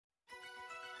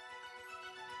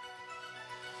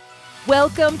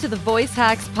Welcome to the Voice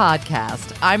Hacks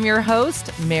Podcast. I'm your host,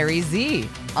 Mary Z.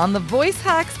 On the Voice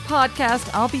Hacks Podcast,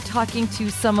 I'll be talking to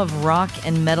some of rock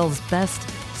and metal's best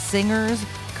singers,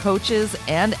 coaches,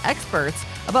 and experts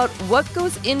about what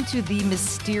goes into the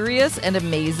mysterious and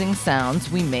amazing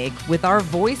sounds we make with our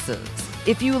voices.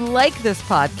 If you like this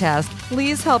podcast,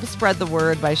 please help spread the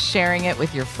word by sharing it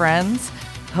with your friends.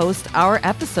 Post our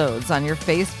episodes on your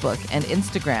Facebook and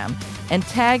Instagram, and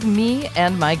tag me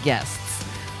and my guests.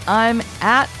 I'm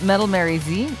at Metal Mary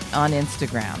Z on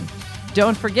Instagram.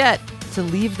 Don't forget to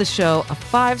leave the show a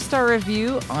 5-star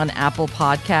review on Apple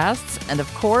Podcasts. And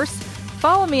of course,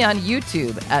 follow me on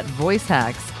YouTube at Voice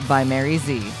Hacks by Mary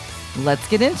Z. Let's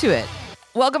get into it.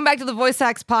 Welcome back to the Voice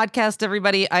Hacks Podcast,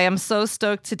 everybody. I am so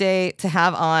stoked today to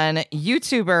have on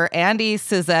YouTuber Andy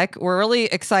Cizek. We're really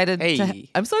excited. Hey.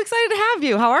 I'm so excited to have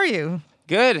you. How are you?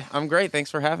 Good. I'm great. Thanks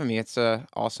for having me. It's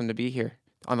awesome to be here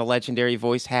on the legendary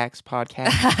Voice Hacks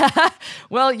Podcast.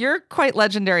 Well, you're quite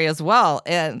legendary as well.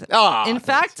 And in thanks.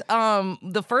 fact,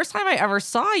 the first time I ever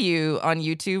saw you on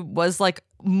YouTube was like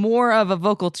more of a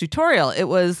vocal tutorial. It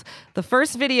was the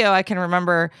first video I can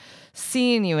remember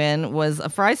seeing you in was a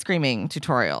fry screaming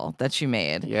tutorial that you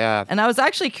made. Yeah. And I was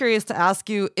actually curious to ask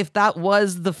you if that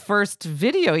was the first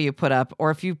video you put up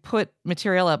or if you put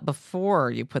material up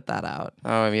before you put that out.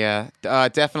 Oh, yeah.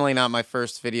 Definitely not my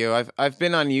first video. I've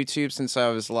been on YouTube since I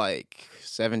was like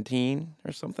 17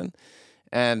 or something.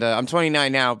 And I'm 29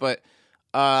 now, but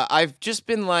I've just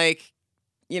been like,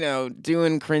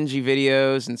 doing cringy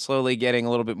videos and slowly getting a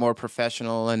little bit more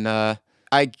professional. And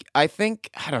I think,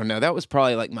 I don't know, that was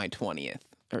probably like my 20th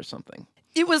or something.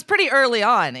 It was pretty early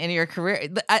on in your career.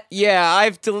 Yeah,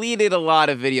 I've deleted a lot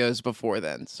of videos before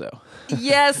then, so.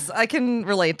 Yes, I can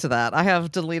relate to that. I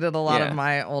have deleted a lot of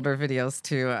my older videos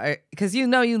too. Because you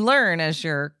learn as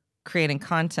you're creating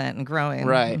content and growing.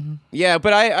 Right. Mm-hmm. Yeah,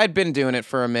 but I'd been doing it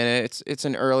for a minute. It's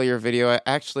an earlier video. I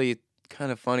actually,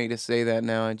 kind of funny to say that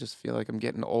now. I just feel like I'm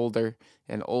getting older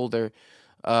and older.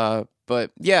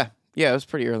 But yeah. Yeah, it was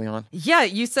pretty early on. Yeah,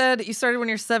 you said you started when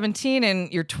you're 17 and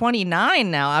you're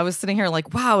 29 now. I was sitting here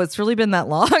like, wow, it's really been that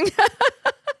long.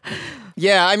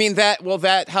 Yeah, I mean,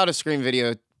 that How to Scream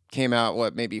video came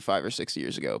out, maybe 5 or 6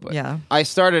 years ago. But yeah. I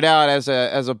started out as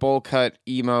a bowl cut,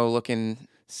 emo-looking,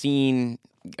 scene,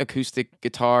 acoustic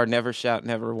guitar, never shout,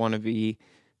 never wanna be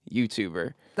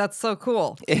YouTuber. That's so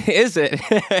cool. Is it?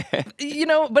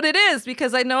 But it is,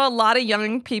 because I know a lot of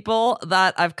young people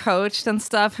that I've coached and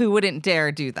stuff who wouldn't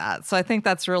dare do that. So I think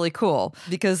that's really cool,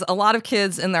 because a lot of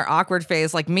kids in their awkward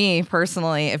phase, like me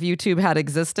personally, if YouTube had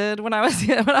existed when I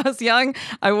was young,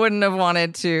 I wouldn't have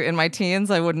wanted to. In my teens,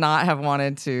 I would not have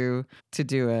wanted to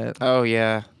do it. Oh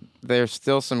yeah. There's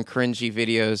still some cringy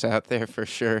videos out there for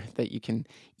sure that you can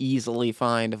easily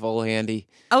find of old Andy.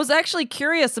 I was actually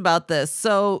curious about this.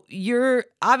 So you're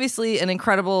obviously an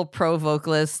incredible pro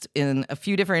vocalist in a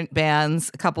few different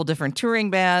bands, a couple different touring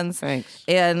bands. Thanks.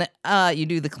 And you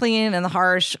do the clean and the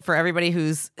harsh. For everybody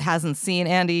who hasn't seen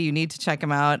Andy, you need to check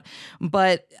him out.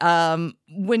 But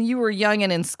when you were young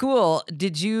and in school,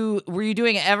 have you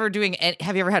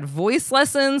ever had voice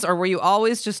lessons, or were you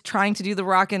always just trying to do the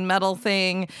rock and metal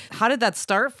thing? How did that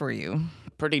start for you?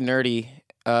 Pretty nerdy.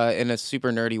 In a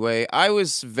super nerdy way. I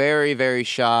was very, very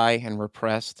shy and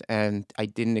repressed, and I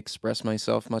didn't express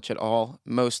myself much at all.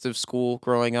 Most of school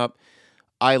growing up,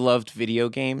 I loved video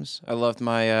games. I loved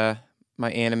my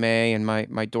my anime and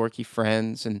my dorky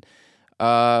friends, and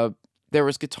there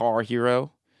was Guitar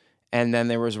Hero, and then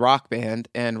there was Rock Band,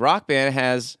 and Rock Band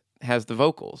has the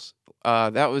vocals.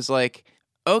 That was like,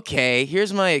 okay,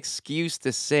 here's my excuse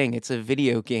to sing. It's a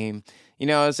video game.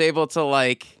 I was able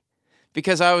to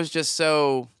because I was just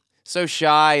so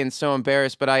shy and so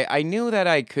embarrassed, but I knew that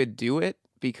I could do it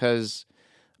because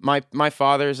my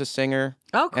father's a singer.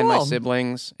 Oh, cool. And my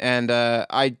siblings, and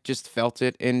I just felt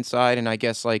it inside, and I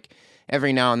guess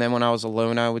every now and then when I was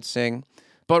alone I would sing.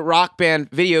 But Rock Band,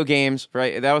 video games,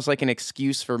 right, that was like an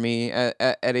excuse for me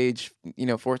at age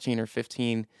 14 or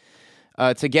 15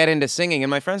 to get into singing, and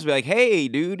my friends would be like, hey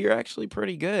dude, you're actually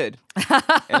pretty good.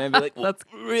 And I'd be like, well,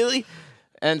 really?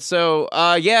 And so,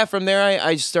 from there,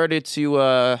 I started to,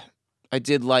 I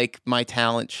did my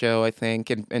talent show, I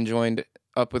think, and joined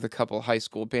up with a couple high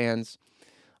school bands.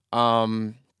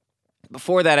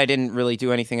 Before that, I didn't really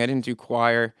do anything. I didn't do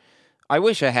choir. I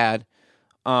wish I had.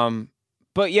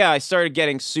 But yeah, I started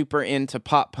getting super into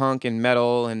pop punk and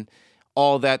metal and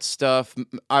all that stuff.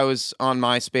 I was on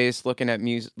MySpace looking at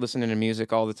music, listening to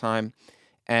music all the time.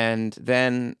 And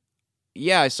then,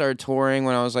 I started touring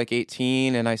when I was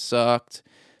 18, and I sucked.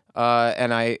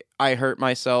 And I hurt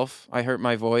myself. I hurt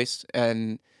my voice.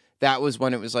 And that was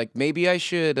when it was maybe I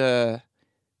should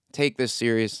take this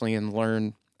seriously and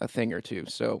learn a thing or two.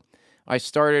 So I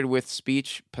started with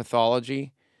speech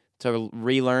pathology to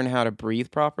relearn how to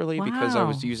breathe properly because I Wow.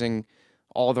 was using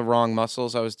all the wrong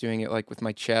muscles. I was doing it like with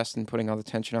my chest and putting all the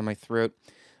tension on my throat.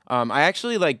 I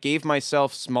actually like gave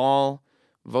myself small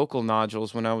vocal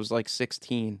nodules when I was like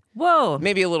 16, Whoa.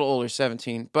 maybe a little older,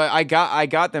 17. But I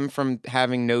got them from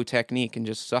having no technique and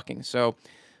just sucking. So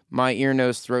my ear,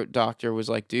 nose, throat doctor was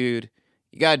like, dude,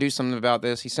 you got to do something about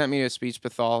this. He sent me to a speech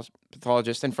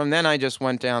pathologist. And from then I just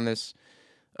went down this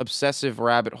obsessive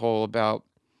rabbit hole about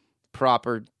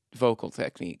proper vocal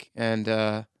technique. And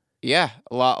yeah,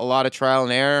 a lot of trial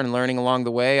and error and learning along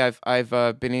the way. I've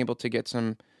been able to get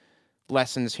some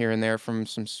lessons here and there from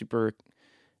some super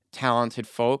talented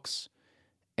folks.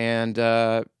 And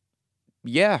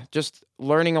yeah, just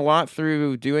learning a lot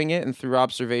through doing it and through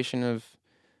observation of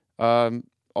a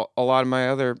lot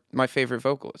of my favorite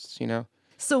vocalists, you know?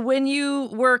 So when you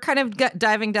were kind of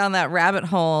diving down that rabbit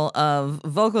hole of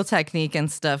vocal technique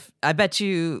and stuff, I bet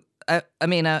you, I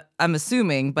mean, I'm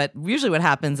assuming, but usually what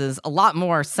happens is a lot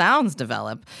more sounds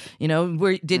develop. You know,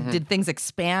 did things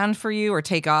expand for you or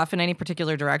take off in any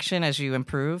particular direction as you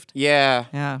improved?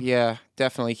 Yeah,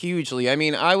 definitely. Hugely. I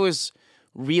mean, I was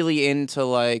really into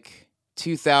like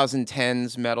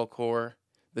 2010s metalcore,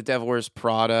 The Devil Wears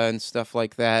Prada and stuff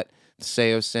like that,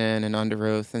 Seosin and Under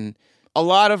Oath, and a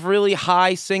lot of really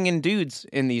high singing dudes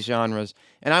in these genres.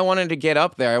 And I wanted to get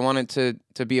up there. I wanted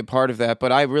to be a part of that.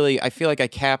 But I feel like I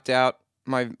capped out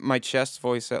my chest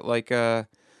voice at like an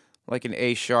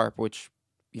A sharp, which,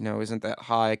 you know, isn't that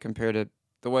high compared to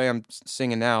the way I'm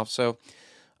singing now. So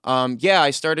yeah,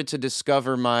 I started to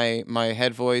discover my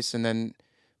head voice and then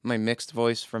my mixed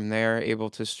voice from there, able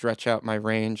to stretch out my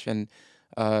range and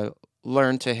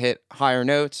learn to hit higher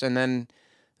notes. And then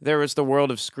there was the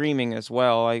world of screaming as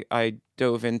well. I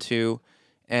dove into,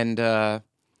 and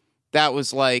that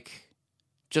was like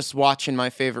just watching my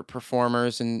favorite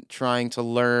performers and trying to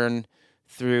learn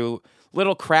through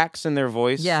little cracks in their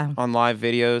voice on live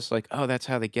videos. Like, oh, that's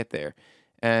how they get there.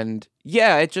 And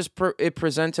yeah, it just it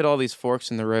presented all these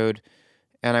forks in the road,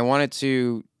 and I wanted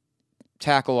to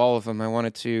tackle all of them. I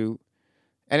wanted to.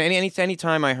 And any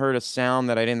time I heard a sound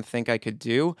that I didn't think I could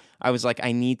do, I was like,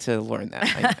 I need to learn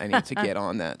that. I need to get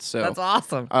on that. So That's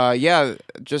awesome. Yeah,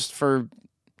 just for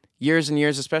years and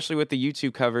years, especially with the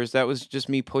YouTube covers, that was just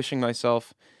me pushing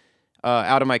myself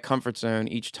out of my comfort zone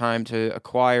each time to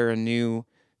acquire a new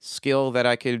skill that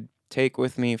I could take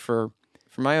with me for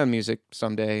my own music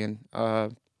someday.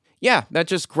 And yeah, that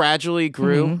just gradually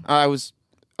grew. I was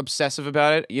obsessive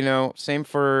about it, you know, same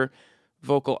for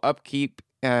vocal upkeep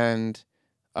and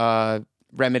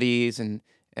remedies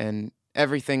and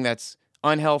everything that's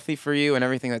unhealthy for you and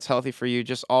everything that's healthy for you,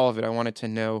 just all of it. I wanted to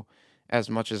know as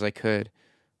much as I could.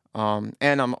 And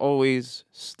I'm always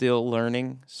still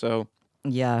learning. So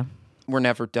yeah, we're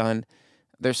never done.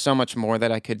 There's so much more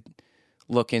that I could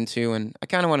look into, and I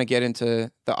kind of want to get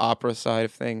into the opera side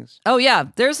of things. Oh yeah,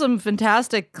 there's some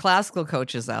fantastic classical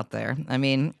coaches out there. I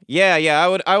mean, yeah,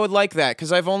 I would like that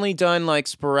because I've only done like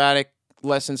sporadic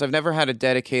lessons. I've never had a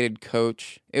dedicated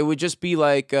coach. It would just be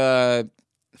like, for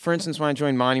instance, when I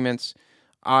joined Monuments,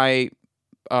 I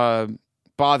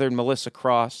bothered Melissa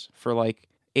Cross for like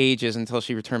ages until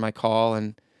she returned my call,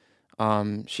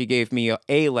 and she gave me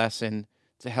a lesson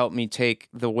to help me take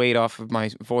the weight off of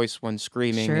my voice when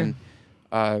screaming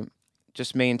and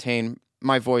just maintain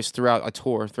my voice throughout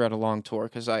a long tour,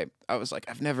 because I was like,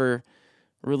 I've never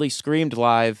really screamed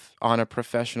live on a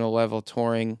professional level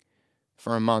touring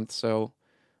for a month. So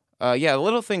yeah,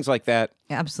 little things like that.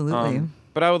 Absolutely.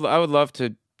 But I would love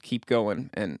to keep going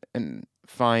and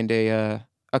find a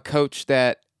coach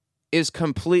that is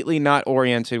completely not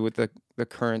oriented with the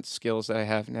current skills that I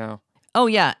have now. Oh,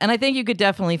 yeah. And I think you could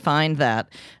definitely find that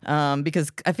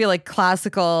because I feel like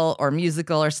classical or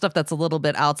musical or stuff that's a little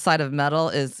bit outside of metal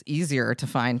is easier to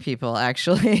find people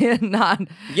actually. Not.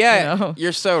 Yeah, you know.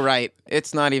 You're so right.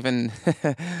 It's not even,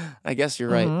 I guess you're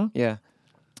right. Yeah.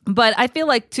 But I feel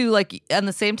like too, like at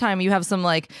the same time, you have some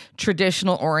like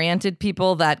traditional oriented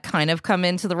people that kind of come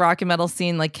into the rock and metal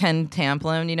scene, like Ken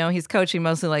Tamplin. You know, he's coaching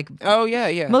mostly like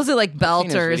mostly like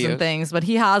belters and things, but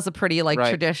he has a pretty like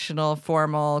traditional,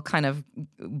 formal kind of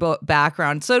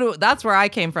background. So that's where I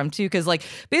came from too, because like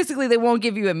basically they won't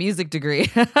give you a music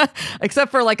degree,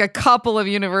 except for like a couple of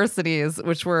universities,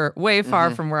 which were way far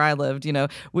from where I lived. You know,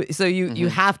 so you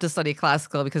have to study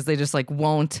classical because they just like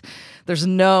won't. There's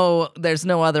no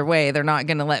other way. They're not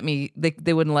going to let me,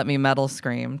 they wouldn't let me metal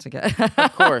scream to get.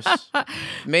 Of course.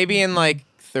 Maybe in like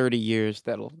 30 years,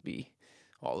 that'll be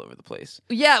all over the place.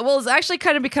 Yeah, well, it's actually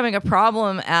kind of becoming a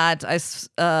problem at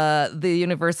the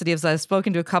university. As I've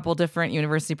spoken to a couple different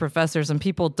university professors, and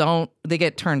people they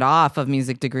get turned off of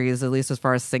music degrees, at least as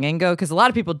far as singing go, because a lot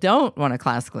of people don't want to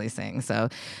classically sing. So,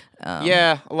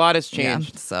 yeah, a lot has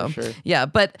changed. Yeah, so for sure. yeah,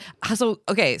 but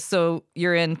so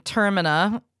you're in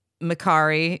Termina,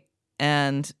 Macari,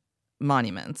 and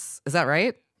Monuments. Is that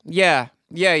right? Yeah.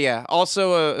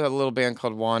 Also, a little band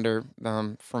called Wander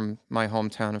from my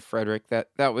hometown of Frederick.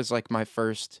 That was like my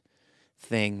first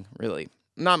thing, really.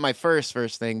 Not my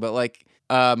first thing, but like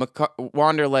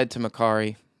Wander led to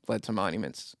Macari, led to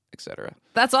Monuments, etc.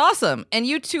 That's awesome. And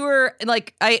you tour,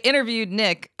 like, I interviewed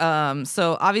Nick.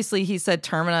 So obviously he said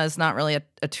Termina is not really a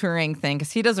touring thing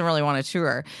because he doesn't really want to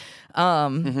tour.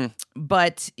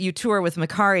 But you tour with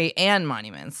Macari and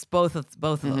Monuments, both of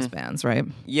those bands, right?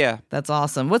 Yeah. That's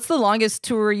awesome. What's the longest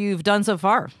tour you've done so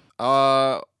far?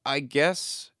 I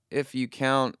guess if you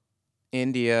count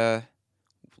India,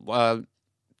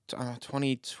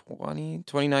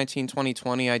 2019,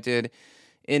 2020, I did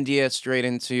India straight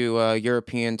into a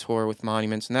European tour with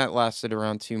Monuments, and that lasted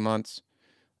around 2 months.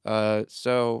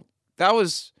 So that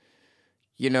was,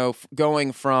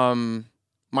 going from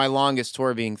my longest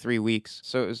tour being 3 weeks.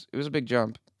 So it was a big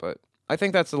jump, but I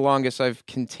think that's the longest I've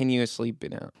continuously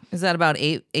been out. Is that about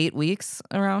eight weeks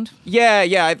around?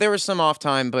 Yeah. There was some off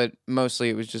time, but mostly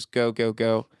it was just go.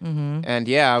 Mm-hmm. And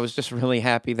yeah, I was just really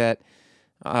happy that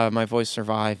my voice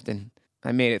survived and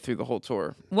I made it through the whole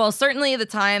tour. Well, certainly the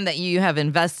time that you have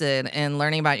invested in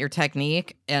learning about your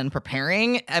technique and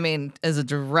preparing, I mean, is a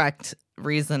direct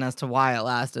reason as to why it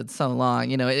lasted so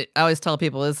long. I always tell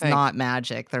people it's not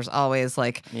magic. There's always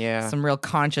some real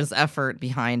conscious effort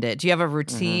behind it. Do you have a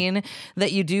routine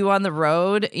that you do on the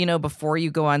road, before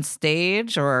you go on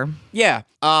stage or? Yeah.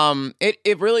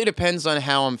 It really depends on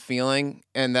how I'm feeling,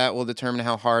 and that will determine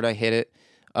how hard I hit it.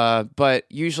 But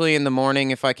usually in the morning,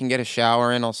 if I can get a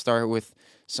shower in, I'll start with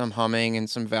some humming and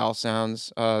some vowel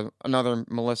sounds. Another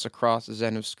Melissa Cross's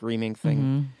End of Screaming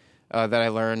thing that I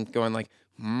learned, going like,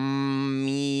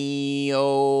 me,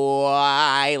 oh,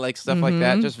 I, like stuff like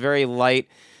that. Just very light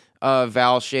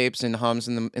vowel shapes and hums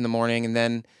in the morning. And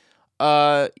then,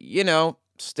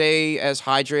 stay as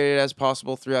hydrated as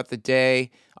possible throughout the day.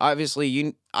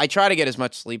 Obviously, I try to get as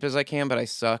much sleep as I can, but I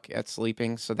suck at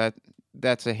sleeping, so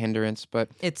that's a hindrance. But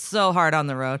it's so hard on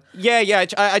the road. Yeah.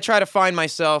 I try to find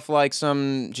myself like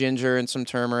some ginger and some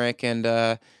turmeric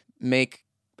and make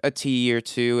a tea or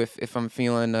two if I'm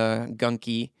feeling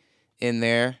gunky in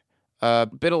there. A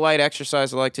bit of light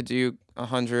exercise. I like to do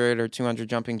 100 or 200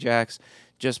 jumping jacks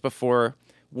just before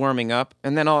warming up,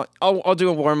 and then I'll do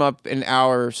a warm up an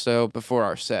hour or so before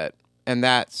our set, and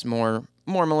that's more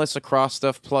Melissa Cross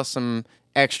stuff plus some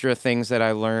extra things that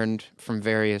I learned from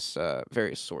various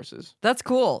sources. That's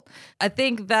cool. I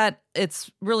think that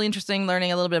it's really interesting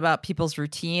learning a little bit about people's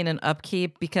routine and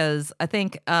upkeep, because I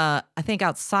think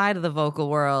outside of the vocal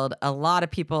world, a lot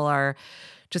of people are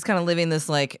just kind of living this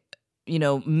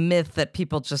myth that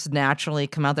people just naturally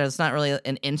come out there. It's not really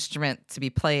an instrument to be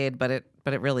played, but it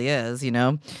really is,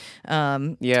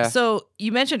 Yeah. So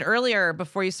you mentioned earlier,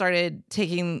 before you started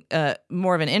taking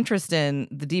more of an interest in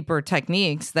the deeper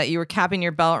techniques, that you were capping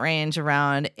your belt range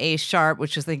around A sharp,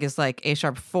 which I think is like A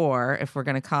sharp 4, if we're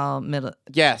going to call middle.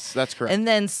 Yes, that's correct. And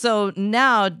then, so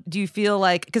now do you feel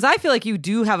like, because I feel like you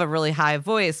do have a really high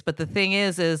voice, but the thing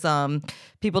is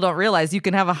people don't realize you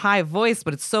can have a high voice,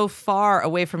 but it's so far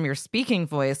away from your speaking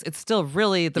voice. It's still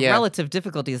really, the relative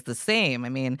difficulty is the same. I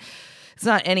mean, it's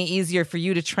not any easier for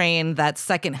you to train that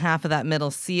second half of that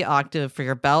middle C octave for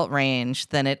your belt range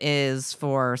than it is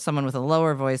for someone with a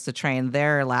lower voice to train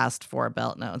their last 4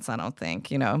 belt notes, I don't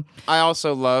think, I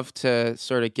also love to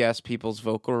sort of guess people's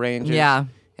vocal ranges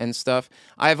and stuff.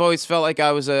 I've always felt like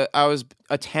I was a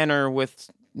tenor with,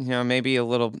 maybe a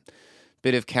little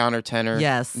bit of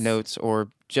countertenor notes or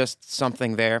just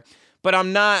something there. But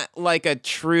I'm not like a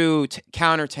true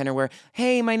countertenor where,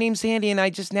 hey, my name's Andy and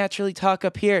I just naturally talk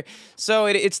up here. So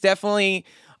it's definitely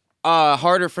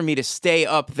harder for me to stay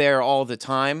up there all the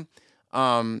time.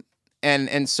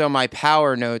 And so my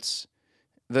power notes,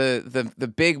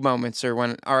 the big moments are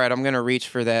when, all right, I'm going to reach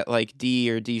for that like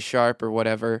D or D sharp or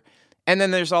whatever. And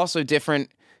then there's also different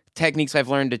techniques I've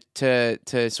learned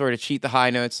to sort of cheat the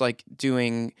high notes, like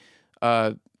doing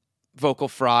vocal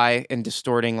fry and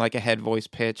distorting like a head voice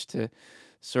pitch to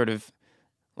sort of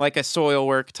like a soil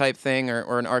work type thing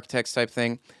or an architect's type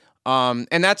thing. And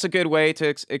that's a good way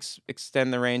to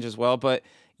extend the range as well. But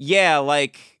yeah,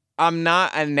 like I'm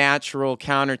not a natural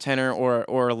countertenor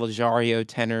or a leggero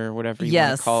tenor or whatever you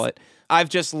want to call it. I've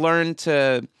just learned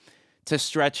to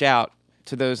stretch out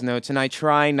to those notes, and I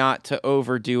try not to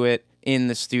overdo it in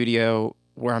the studio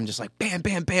where I'm just like bam,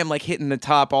 bam, bam, like hitting the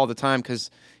top all the time because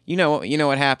you know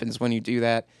what happens when you do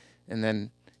that, and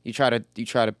then you try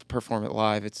to perform it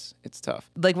live. It's tough.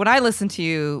 Like when I listen to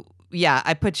you, yeah,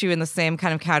 I put you in the same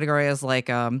kind of category as like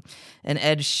an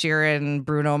Ed Sheeran,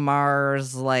 Bruno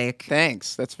Mars, like.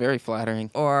 Thanks. That's very flattering.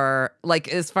 Or like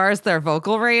as far as their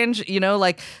vocal range,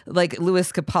 like Louis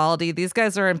Capaldi, these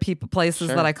guys are in places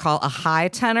Sure. that I call a high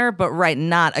tenor, but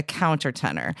not a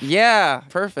countertenor. Yeah,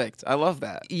 perfect. I love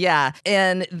that. Yeah,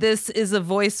 and this is a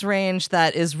voice range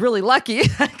that is really lucky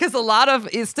because a lot of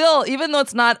is still, even though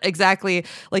it's not exactly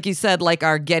like you said, like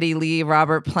our Geddy Lee,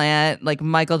 Robert Plant, like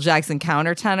Michael Jackson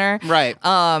countertenor. Right.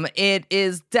 It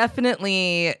is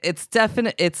definitely,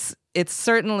 it's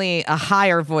certainly a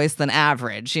higher voice than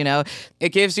average, It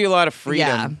gives you a lot of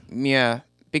freedom. Yeah.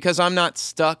 Because I'm not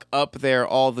stuck up there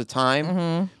all the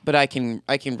time, but I can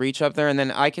reach up there, and then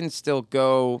I can still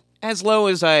go as low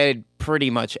as I'd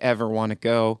pretty much ever want to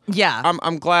go. Yeah.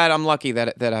 I'm glad, I'm lucky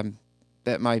that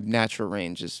my natural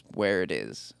range is where it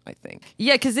is, I think.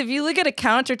 Yeah, because if you look at a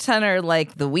countertenor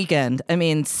like The Weeknd, I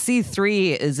mean,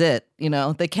 C3 is it,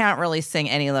 They can't really sing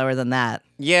any lower than that.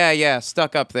 Yeah,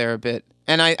 stuck up there a bit.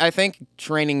 And I think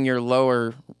training your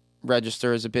lower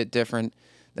register is a bit different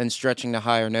than stretching to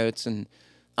higher notes. And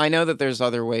I know that there's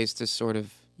other ways to sort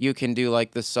of, you can do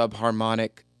like the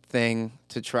subharmonic thing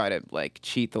to try to like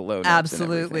cheat the low notes.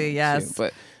 Absolutely, yes. Too.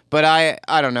 But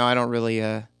I don't know. I don't really,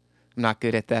 I'm not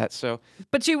good at that. So,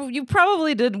 but you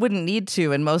probably wouldn't need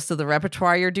to in most of the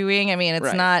repertoire you're doing. I mean,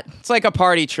 it's not. It's like a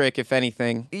party trick, if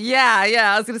anything.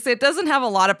 Yeah. I was gonna say it doesn't have a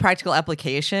lot of practical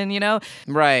application.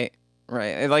 Right.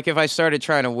 Like if I started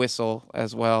trying to whistle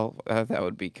as well, that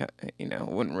would be,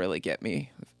 wouldn't really get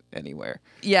me anywhere.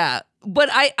 Yeah. But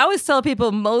I always tell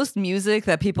people most music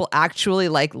that people actually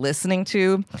like listening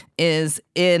to is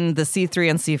in the C3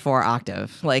 and C4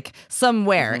 octave, like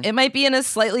somewhere. It might be in a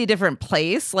slightly different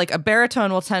place. Like a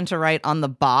baritone will tend to write on the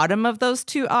bottom of those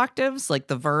two octaves, like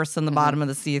the verse in the bottom of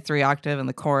the C3 octave and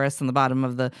the chorus in the bottom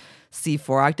of the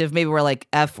C4 octave, maybe where like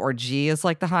F or G is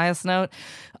like the highest note.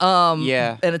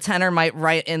 Yeah. And a tenor might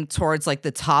write in towards like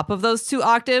the top of those two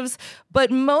octaves.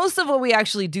 But most of what we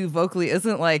actually do vocally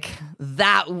isn't like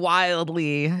that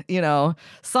wildly,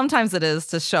 sometimes it is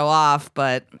to show off,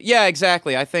 but. Yeah,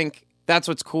 exactly. I think that's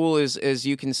what's cool is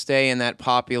you can stay in that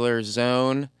popular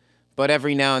zone, but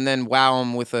every now and then wow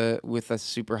them with a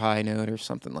super high note or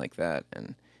something like that.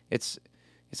 And it's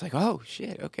like, oh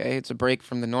shit, okay, it's a break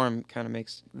from the norm. Kind of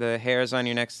makes the hairs on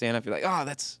your neck stand up. You're like, oh,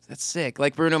 that's sick.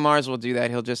 Like Bruno Mars will do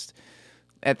that. He'll just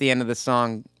at the end of the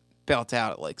song belt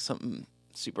out like something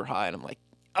super high, and I'm like,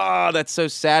 oh, that's so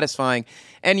satisfying.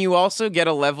 And you also get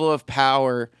a level of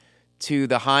power to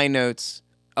the high notes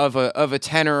of a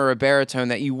tenor or a baritone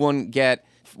that you wouldn't get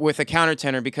with a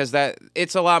countertenor, because that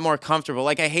it's a lot more comfortable.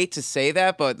 Like I hate to say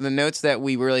that, but the notes that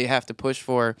we really have to push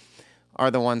for are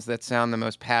the ones that sound the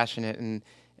most passionate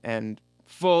and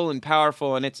full and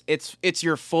powerful, and it's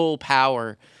your full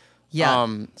power.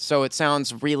 Yeah. So it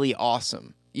sounds really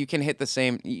awesome. You can hit the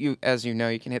same you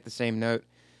can hit the same note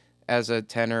as a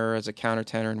tenor or as a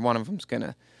countertenor, and one of them's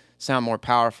gonna sound more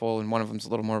powerful and one of them's a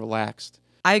little more relaxed.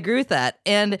 I agree with that.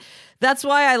 And that's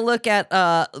why I look at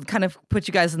kind of put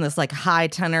you guys in this like high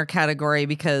tenor category,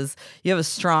 because you have a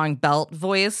strong belt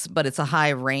voice, but it's a high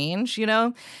range,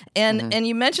 And and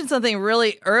you mentioned something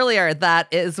really earlier that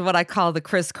is what I call the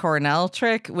Chris Cornell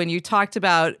trick, when you talked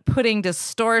about putting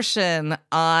distortion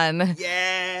on the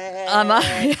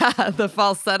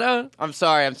falsetto. I'm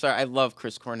sorry. I love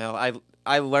Chris Cornell.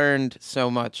 I learned so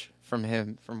much from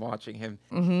him, from watching him.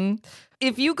 Mm-hmm.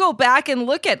 If you go back and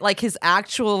look at like his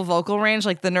actual vocal range,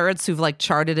 like the nerds who've like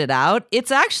charted it out,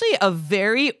 it's actually a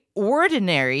very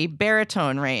ordinary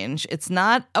baritone range. It's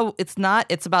about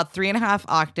 3.5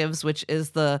 octaves, which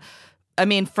is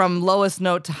from lowest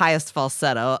note to highest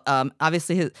falsetto.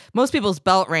 Obviously, most people's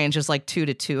belt range is like 2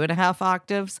 to 2.5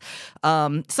 octaves.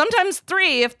 Sometimes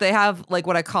 3 if they have like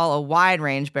what I call a wide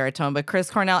range baritone. But Chris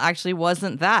Cornell actually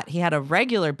wasn't that. He had a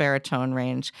regular baritone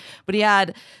range, but he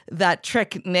had that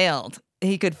trick nailed.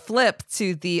 He could flip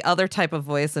to the other type of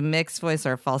voice, a mixed voice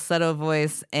or a falsetto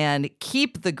voice, and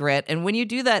keep the grit. And when you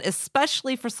do that,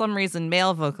 especially for some reason,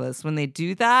 male vocalists, when they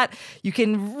do that, you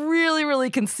can really,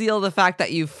 really conceal the fact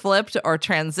that you flipped or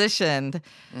transitioned,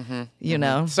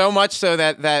 So much so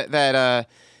that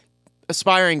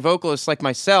aspiring vocalists like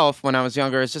myself, when I was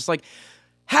younger, is just like,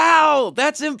 how?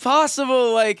 That's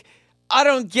impossible. Like, I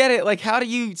don't get it. Like, how do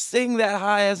you sing that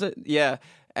high as a... Yeah.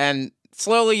 And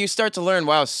slowly you start to learn,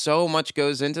 wow, so much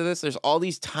goes into this. There's all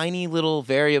these tiny little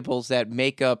variables that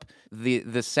make up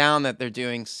the sound that they're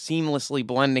doing, seamlessly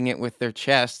blending it with their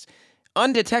chest.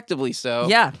 undetectably so.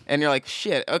 Yeah. And you're like,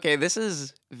 shit, okay, this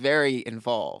is very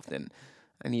involved, and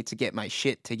I need to get my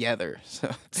shit together.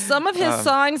 So some of his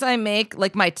songs I make,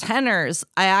 like my tenors,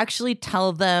 I actually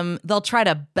tell them they'll try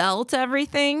to belt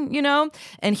everything,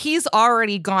 and he's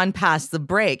already gone past the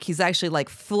break. He's actually like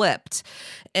flipped.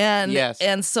 And Yes.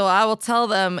 and so I will tell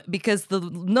them, because the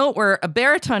note where a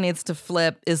baritone needs to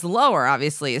flip is lower,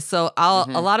 obviously. So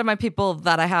a lot of my people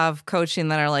that I have coaching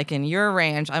that are like in your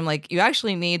range, I'm like, you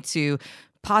actually need to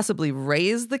possibly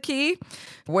raise the key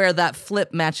where that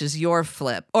flip matches your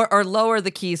flip, or lower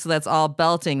the key so that's all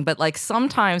belting. But like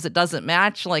sometimes it doesn't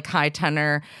match like high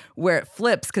tenor where it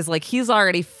flips, because like he's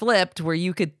already flipped where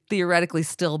you could theoretically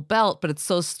still belt, but it's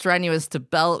so strenuous to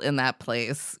belt in that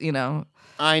place,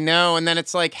 I know, and then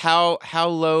it's like, how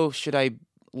low should I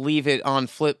leave it on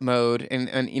flip mode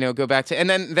and go back to, and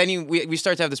then we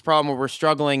start to have this problem where we're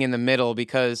struggling in the middle,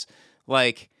 because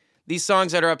like these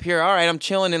songs that are up here, all right, I'm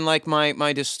chilling in like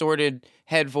my distorted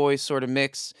head voice sort of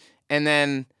mix, and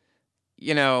then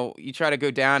you try to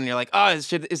go down and you're like, oh, is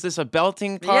this a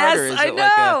belting part? Yes, or is I it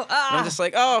like know. I'm just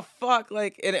like, oh fuck,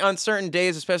 like on certain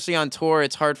days, especially on tour,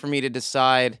 it's hard for me to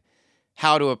decide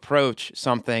how to approach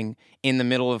something in the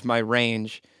middle of my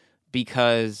range,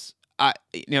 because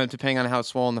depending on how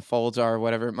swollen the folds are or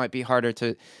whatever, it might be harder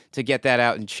to get that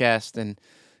out in chest. And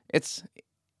it's,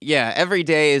 yeah, every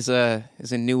day is a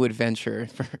new adventure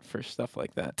for stuff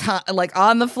like that. Like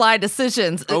on the fly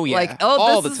decisions. Oh yeah, like,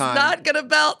 all this the is time. not gonna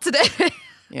belt today.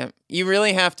 Yeah, you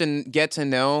really have to get to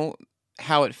know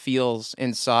how it feels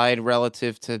inside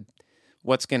relative to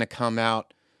what's gonna come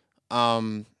out.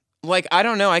 Like, I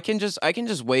don't know, I can just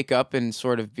wake up and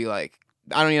sort of be like,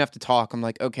 I don't even have to talk. I'm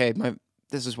like, okay,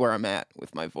 this is where I'm at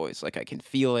with my voice. Like, I can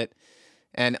feel it,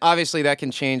 and obviously that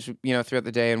can change, throughout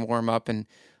the day and warm up and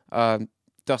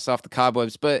dust off the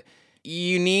cobwebs. But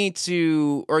you need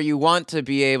to, or you want to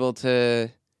be able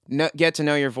to get to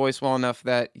know your voice well enough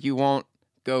that you won't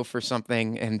go for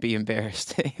something and be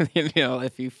embarrassed,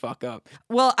 if you fuck up.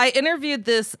 Well, I interviewed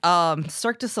this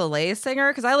Cirque du Soleil singer,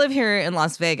 because I live here in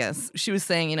Las Vegas. She was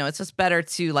saying, it's just better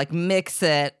to like mix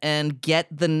it and get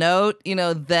the note,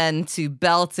 than to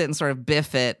belt it and sort of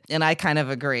biff it. And I kind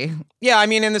of agree. Yeah, I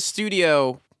mean, in the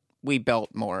studio, we belt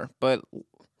more, but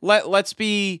let's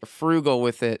be frugal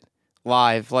with it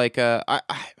live. Like, I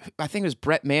think it was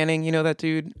Brett Manning, that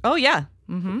dude? Oh, yeah.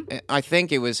 Mm-hmm. I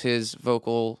think it was his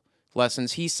vocal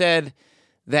lessons. He said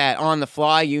that on the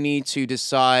fly, you need to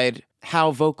decide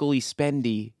how vocally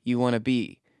spendy you want to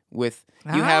be. You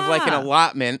have like an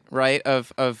allotment, right,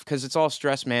 of because it's all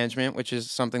stress management, which is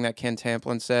something that Ken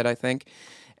Tamplin said, I think.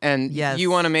 And yes,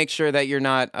 you want to make sure that you're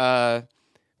not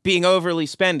being overly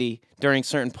spendy during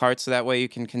certain parts, so that way you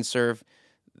can conserve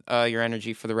your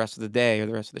energy for the rest of the day or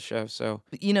the rest of the show. So,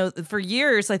 for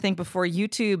years, I think before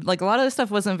YouTube, like a lot of this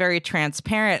stuff wasn't very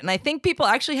transparent. And I think people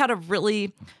actually had a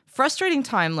really frustrating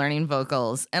time learning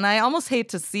vocals. And I almost hate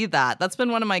to see that. That's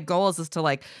been one of my goals, is to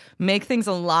like make things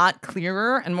a lot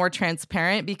clearer and more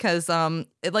transparent, because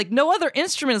like no other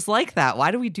instrument is like that.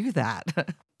 Why do we do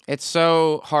that? It's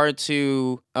so hard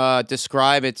to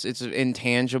describe. It's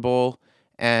intangible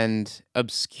and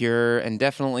obscure, and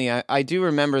definitely I do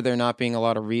remember there not being a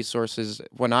lot of resources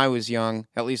when I was young,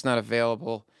 at least not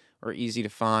available or easy to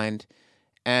find,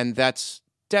 and that's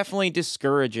definitely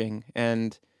discouraging.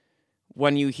 And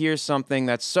when you hear something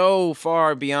that's so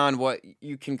far beyond what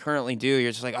you can currently do,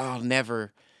 you're just like, oh,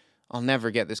 I'll never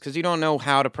get this, because you don't know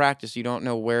how to practice, you don't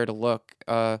know where to look.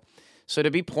 So to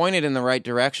be pointed in the right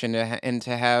direction and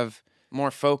to have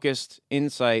more focused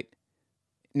insight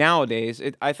nowadays,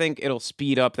 I think it'll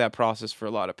speed up that process for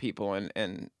a lot of people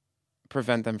and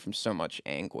prevent them from so much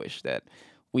anguish that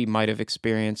we might have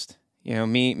experienced.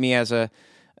 Me as a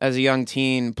young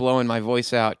teen blowing my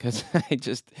voice out because I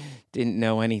just didn't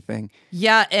know anything.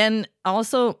 Yeah, and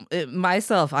also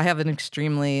myself, I have an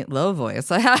extremely low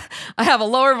voice. I have a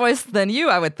lower voice than you,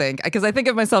 I would think, because I think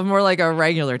of myself more like a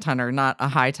regular tenor, not a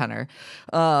high tenor.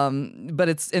 But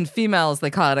it's in females, they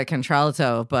call it a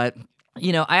contralto, but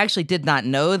I actually did not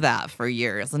know that for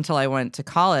years until I went to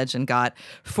college and got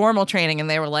formal training, and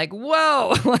they were like,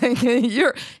 whoa, like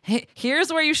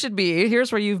here's where you should be.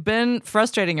 Here's where you've been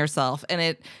frustrating yourself. And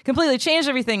it completely changed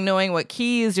everything, knowing what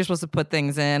keys you're supposed to put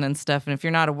things in and stuff. And if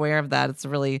you're not aware of that, it's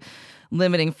really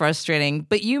limiting, frustrating.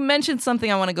 But you mentioned something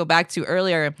I want to go back to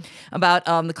earlier about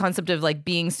the concept of like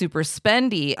being super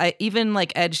spendy. Even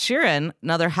like Ed Sheeran,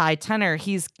 another high tenor,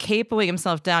 he's caping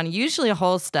himself down, usually a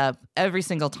whole step every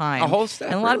single time. A whole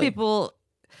step, and a lot really? of people,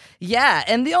 Yeah,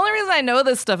 and the only reason I know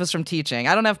this stuff is from teaching.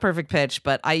 I don't have perfect pitch,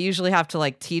 but I usually have to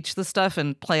like teach the stuff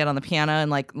and play it on the piano and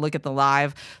like look at the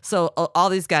live. So all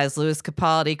these guys, Louis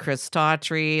Capaldi, Chris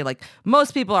Daughtry, like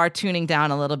most people are tuning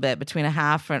down a little bit between a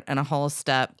half and a whole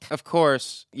step. Of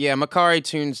course. Yeah, Makari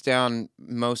tunes down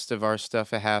most of our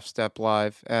stuff a half step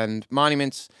live, and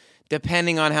Monuments,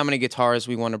 depending on how many guitars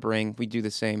we want to bring, we do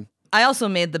the same. I also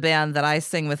made the band that I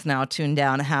sing with now tune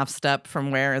down a half step from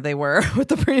where they were with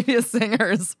the previous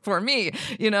singers for me,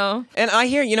 And I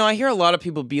hear a lot of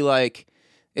people be like,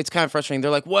 it's kind of frustrating.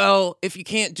 They're like, well, if you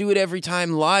can't do it every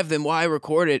time live, then why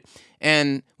record it?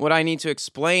 And what I need to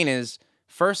explain is,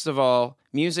 first of all,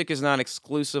 music is not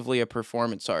exclusively a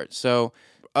performance art. So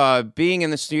being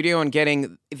in the studio and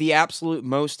getting the absolute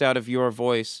most out of your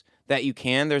voice that you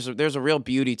can, there's a real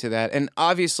beauty to that. And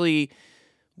obviously,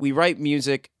 we write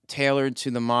music tailored to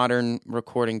the modern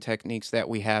recording techniques that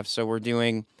we have. So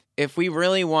if we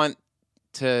really want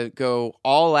to go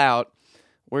all out,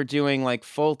 we're doing like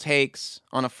full takes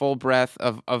on a full breath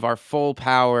of our full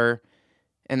power.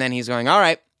 And then he's going, all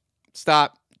right,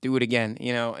 stop, do it again,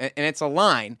 and it's a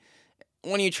line.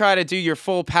 When you try to do your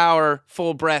full power,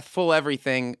 full breath, full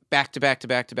everything back to back to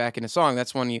back to back in a song,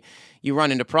 that's when you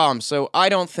run into problems. So I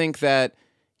don't think that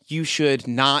you should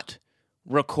not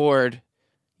record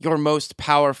your most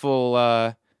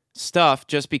powerful stuff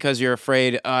just because you're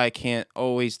afraid I can't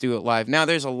always do it live. Now,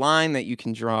 there's a line that you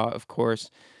can draw, of course,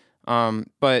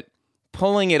 but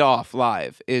pulling it off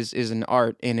live is an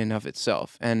art in and of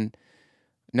itself, and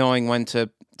knowing when to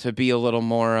be a little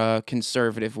more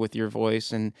conservative with your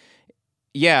voice. And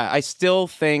yeah, I still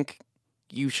think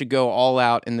you should go all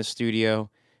out in the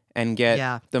studio and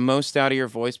get the most out of your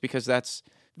voice, because that's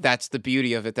the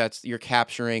beauty of it. You're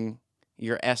capturing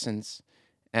your essence.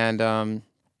 And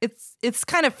it's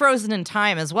kind of frozen in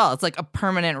time as well. It's like a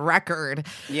permanent record.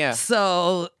 Yeah.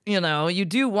 So, you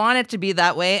do want it to be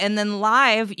that way. And then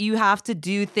live, you have to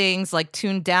do things like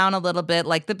tune down a little bit.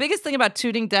 Like the biggest thing about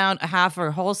tuning down a half or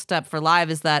whole step for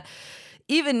live is that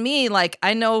even me, like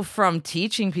I know from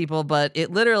teaching people, but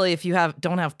it literally, if you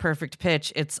don't have perfect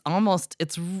pitch, it's unless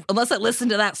I listen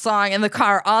to that song in the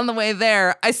car on the way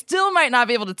there, I still might not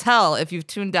be able to tell if you've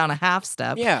tuned down a half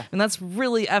step. Yeah. And that's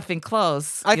really effing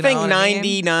close. I think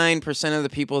 99% of the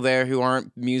people there who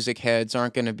aren't music heads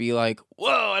aren't going to be like,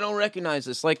 whoa, I don't recognize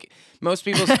this. Like most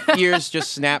people's ears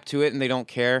just snap to it and they don't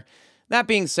care. That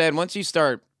being said, once you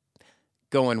start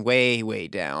going way, way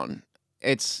down,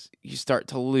 you start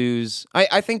to lose.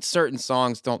 I think certain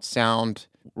songs don't sound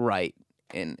right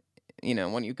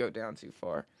when you go down too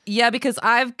far. Yeah, because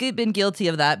I've been guilty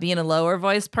of that, being a lower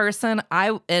voice person.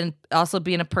 And also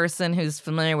being a person who's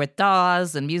familiar with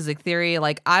DAWs and music theory.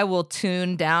 Like I will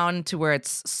tune down to where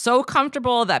it's so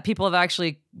comfortable that people have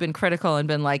actually been critical and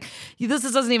been like, this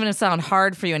doesn't even sound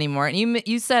hard for you anymore. And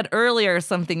you said earlier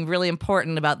something really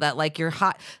important about that, like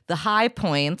the high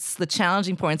points, the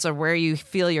challenging points are where you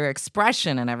feel your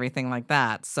expression and everything like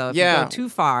that. So if you go too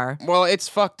far. Well, it's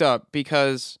fucked up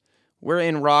because we're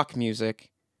in rock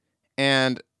music,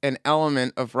 and an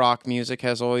element of rock music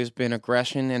has always been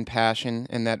aggression and passion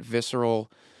and that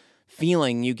visceral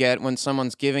feeling you get when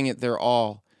someone's giving it their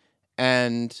all.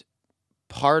 And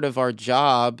part of our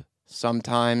job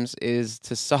sometimes is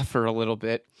to suffer a little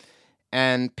bit.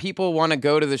 And people want to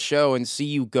go to the show and see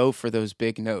you go for those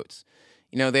big notes.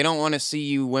 They don't want to see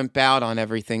you wimp out on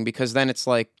everything, because then it's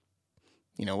like,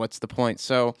 what's the point?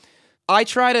 So I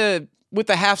try to, with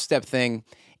the half step thing,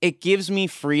 it gives me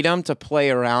freedom to play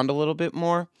around a little bit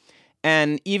more.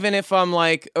 And even if I'm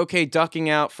like, okay, ducking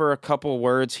out for a couple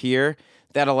words here,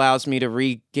 that allows me to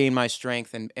regain my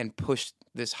strength and push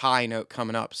this high note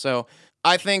coming up. So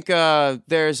I think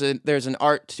there's an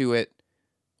art to it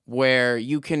where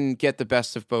you can get the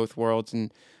best of both worlds.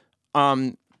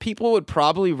 And people would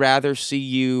probably rather see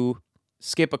you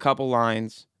skip a couple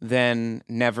lines than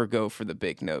never go for the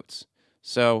big notes.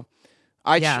 So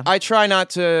I try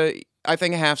not to. I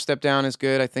think a half step down is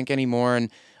good. I think anymore,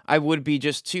 and I would be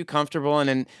just too comfortable. And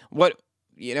then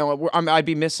I'd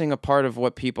be missing a part of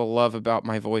what people love about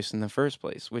my voice in the first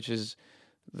place, which is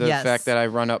the fact that I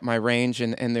run up my range,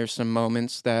 and there's some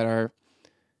moments that are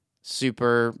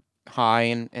super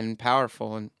high and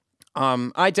powerful. And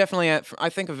I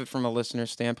think of it from a listener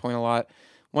standpoint a lot.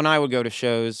 When I would go to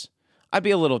shows, I'd be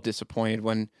a little disappointed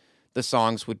when the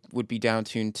songs would be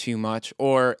down-tuned too much,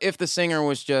 or if the singer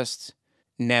was just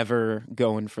never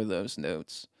going for those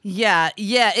notes. Yeah,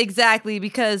 exactly.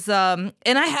 Because, and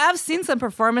I have seen some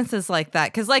performances like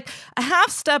that. Because, like, a half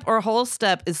step or whole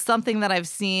step is something that I've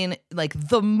seen, like,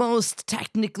 the most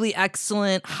technically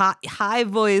excellent, high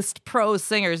voiced pro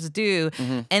singers do.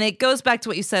 Mhm. And it goes back to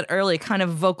what you said earlier, kind of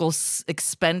vocal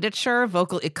expenditure,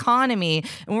 vocal economy.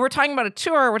 And when we're talking about a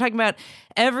tour, we're talking about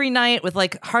every night with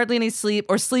like hardly any sleep,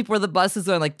 or sleep where the bus is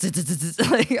going like,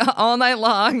 like all night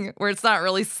long, where it's not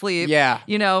really sleep. Yeah.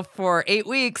 For 8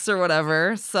 weeks or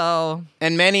whatever. So,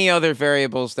 And many other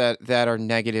variables that are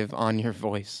negative on your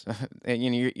voice. And,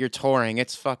 you're touring.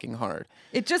 It's fucking hard.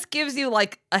 it just gives you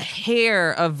like a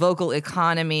hair of vocal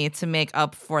economy to make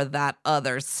up for that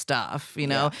other stuff,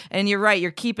 Yeah. And you're right,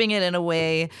 you're keeping it in a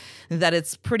way that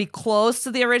it's pretty close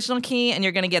to the original key, and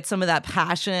you're going to get some of that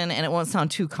passion, and it won't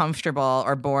sound too comfortable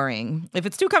or boring. If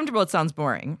it's too comfortable, it sounds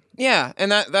boring. Yeah,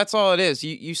 and that's all it is.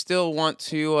 You still want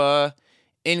to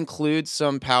include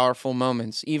some powerful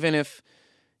moments, even if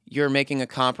you're making a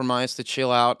compromise to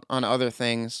chill out on other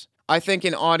things. I think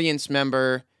an audience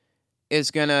member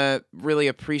is going to really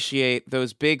appreciate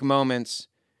those big moments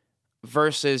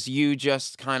versus you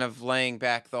just kind of laying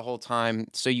back the whole time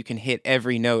so you can hit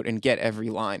every note and get every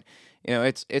line.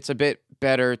 It's a bit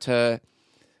better to,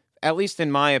 at least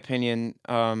in my opinion,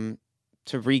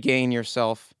 to regain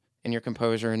yourself and your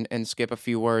composure and skip a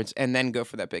few words and then go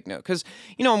for that big note. Because,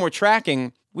 when we're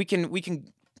tracking, we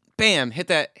can bam, hit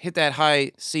that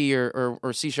high C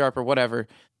or C sharp or whatever.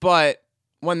 But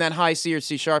when that high C or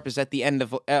C sharp is at the end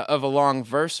of a long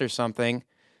verse or something,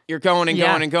 you're going and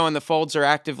going and going. The folds are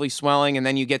actively swelling, and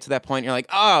then you get to that point, and you're like,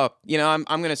 oh, I'm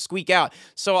gonna squeak out.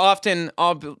 So often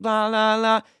I'll be la la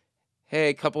la, hey,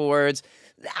 a couple words,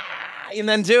 and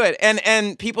then do it,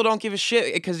 and people don't give a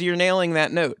shit because you're nailing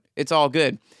that note. It's all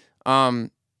good,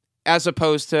 as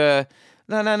opposed to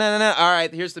no. All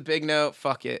right, here's the big note.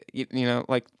 Fuck it,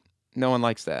 like no one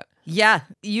likes that. Yeah,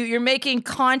 you're making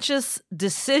conscious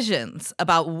decisions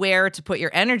about where to put your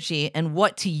energy and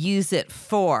what to use it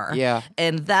for. Yeah.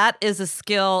 And that is a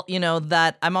skill,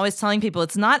 that I'm always telling people.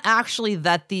 It's not actually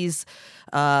that these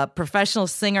professional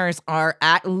singers are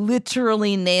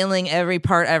literally nailing every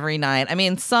part every night. I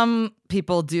mean, some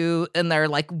people do in their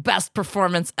like best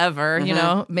performance ever,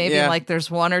 maybe like there's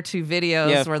one or two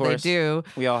videos where course. They do.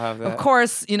 We all have that. Of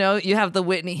course, you have the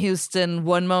Whitney Houston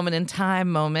one moment in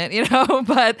time moment,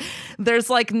 but there's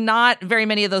like not very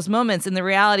many of those moments. In the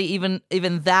reality,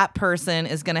 even that person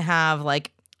is going to have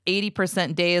like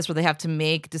 80% days where they have to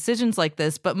make decisions like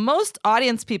this. But most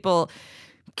audience people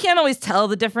can't always tell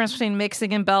the difference between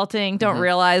mixing and belting, don't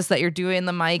realize that you're doing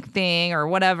the mic thing or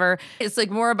whatever. It's like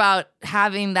more about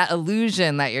having that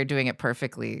illusion that you're doing it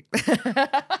perfectly.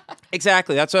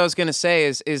 Exactly. That's what I was going to say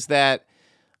is that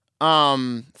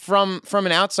from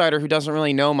an outsider who doesn't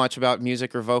really know much about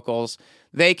music or vocals,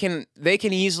 they can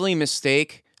easily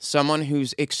mistake someone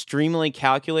who's extremely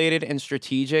calculated and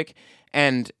strategic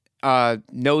and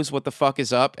knows what the fuck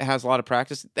is up, has a lot of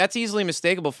practice. That's easily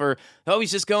mistakable for, he's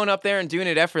just going up there and doing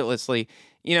it effortlessly.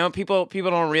 People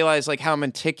don't realize like how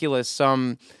meticulous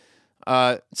some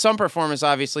performers,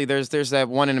 obviously there's that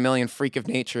 1 in a million freak of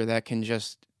nature that can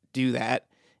just do that.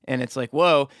 And it's like,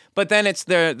 whoa. But then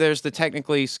there's the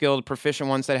technically skilled, proficient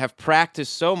ones that have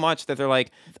practiced so much that they're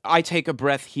like, I take a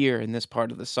breath here in this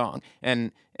part of the song.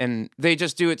 And they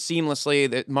just do it seamlessly,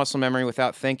 that muscle memory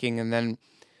without thinking. And then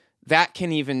that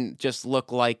can even just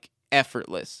look like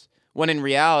effortless, when in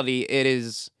reality, it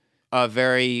is a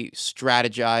very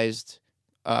strategized,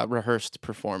 rehearsed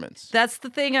performance. That's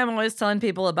the thing I'm always telling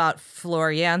people about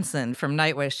Floor Jansen from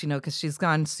Nightwish, because she's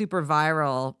gone super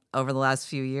viral over the last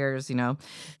few years,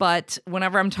 But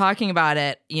whenever I'm talking about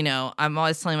it, I'm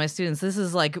always telling my students, this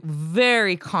is like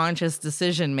very conscious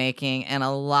decision making and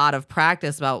a lot of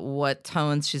practice about what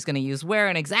tones she's going to use where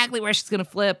and exactly where she's going to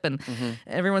flip. And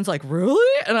everyone's like,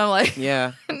 really? And I'm like,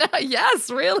 yeah, no, yes,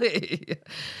 really.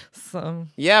 So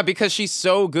yeah, because she's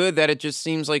so good that it just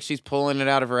seems like she's pulling it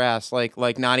out of her ass, like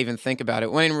not even think about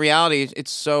it. When in reality,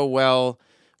 it's so well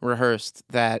rehearsed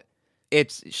that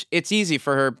it's easy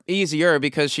for her, easier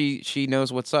because she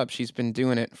knows what's up. She's been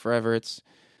doing it forever. It's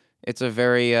a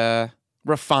very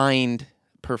refined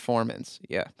performance.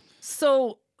 Yeah.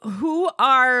 So who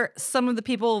are some of the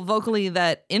people vocally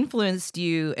that influenced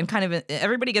you and kind of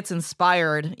everybody gets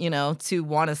inspired, to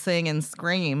want to sing and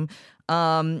scream?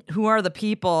 Who are the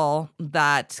people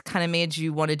that kind of made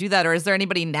you want to do that? Or is there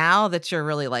anybody now that you're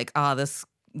really like, oh, this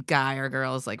guy or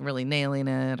girl is like really nailing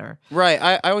it? Or right.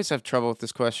 I always have trouble with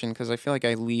this question because I feel like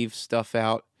I leave stuff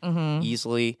out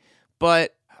easily.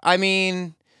 But I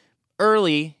mean,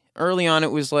 early on,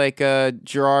 it was like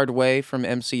Gerard Way from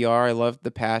MCR. I loved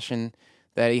the passion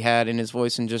that he had in his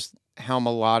voice and just how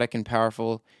melodic and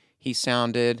powerful he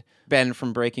sounded. Ben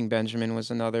from Breaking Benjamin was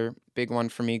another big one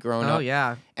for me growing up. Oh,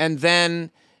 yeah. And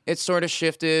then it sort of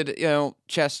shifted,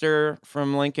 Chester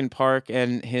from Linkin Park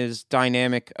and his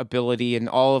dynamic ability and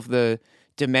all of the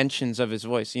dimensions of his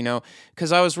voice,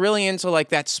 because I was really into like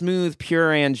that smooth,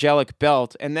 pure, angelic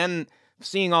belt. And then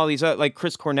seeing all these, like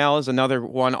Chris Cornell is another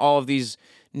one, all of these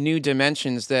new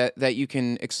dimensions that you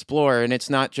can explore. And it's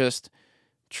not just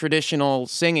traditional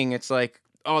singing. It's like,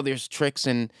 oh, there's tricks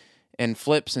and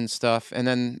flips and stuff. And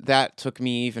then that took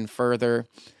me even further.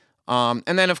 And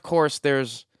then, of course,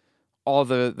 there's all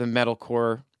the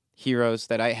metalcore heroes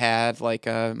that I had, like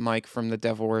Mike from The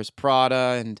Devil Wears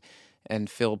Prada and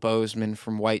Phil Bozeman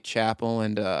from Whitechapel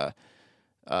and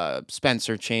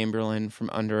Spencer Chamberlain from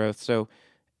Under Oath. So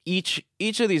each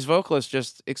of these vocalists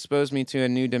just exposed me to a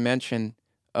new dimension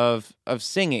of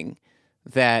singing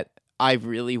that I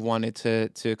really wanted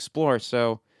to explore.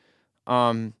 So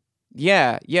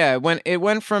it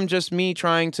went from just me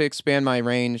trying to expand my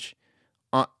range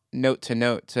note to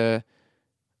note to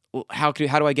how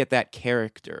do I get that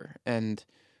character? And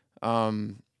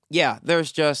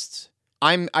there's just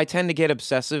I tend to get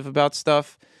obsessive about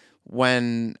stuff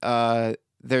when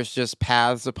there's just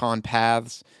paths upon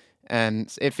paths,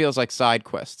 and it feels like side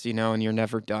quests, and you're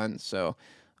never done. So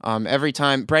every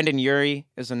time Brendan Urie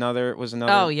was another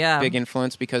big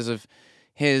influence because of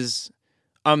his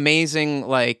amazing,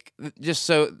 like, just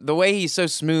so the way he's so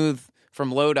smooth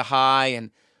from low to high,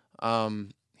 and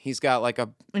he's got like a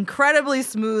incredibly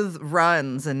smooth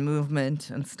runs and movement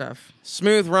and stuff.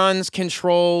 Smooth runs,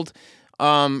 controlled,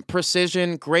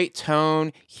 precision, great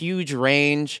tone, huge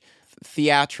range,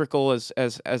 theatrical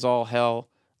as all hell.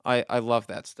 I love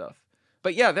that stuff.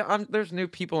 But yeah, there's new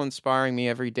people inspiring me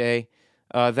every day.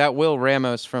 That Will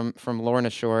Ramos from Lorna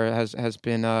Shore has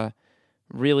been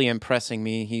really impressing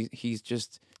me. He's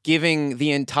just giving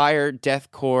the entire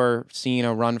deathcore scene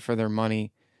a run for their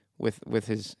money with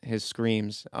his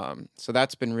screams. So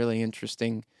that's been really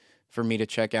interesting for me to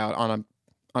check out on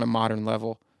a modern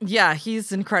level. Yeah,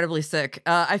 he's incredibly sick.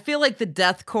 I feel like the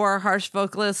deathcore harsh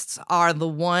vocalists are the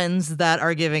ones that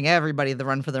are giving everybody the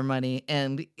run for their money,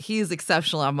 and he's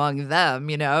exceptional among them,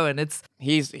 and it's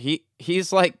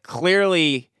he's like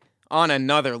clearly on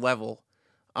another level.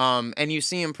 And you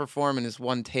see him perform in his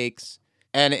one takes,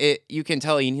 and you can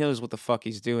tell he knows what the fuck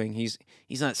he's doing. He's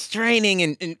not straining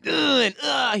and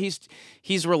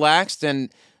he's relaxed,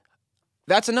 and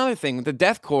that's another thing. The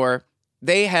deathcore,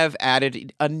 they have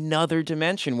added another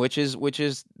dimension, which is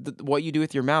what you do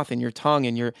with your mouth and your tongue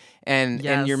and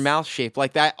your mouth shape.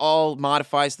 Like that all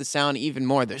modifies the sound even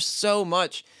more. There's so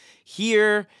much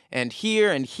here and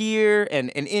here and here and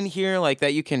in here like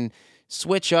that you can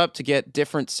switch up to get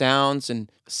different sounds,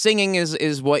 and singing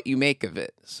is what you make of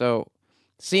it. So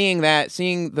seeing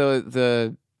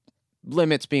the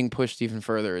limits being pushed even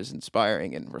further is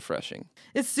inspiring and refreshing.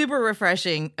 It's super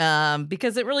refreshing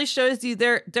because it really shows you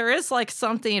there is like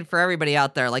something for everybody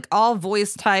out there. Like all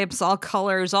voice types, all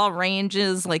colors, all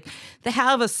ranges, like they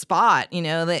have a spot,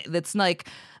 that's like,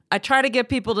 I try to get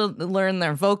people to learn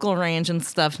their vocal range and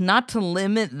stuff, not to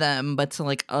limit them, but to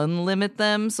like unlimit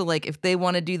them. So like if they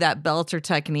want to do that belter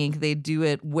technique, they do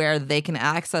it where they can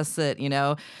access it,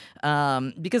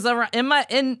 because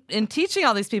in teaching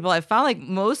all these people, I found like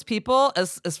most people,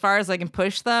 as far as I can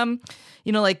push them,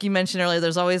 like you mentioned earlier,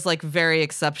 there's always like very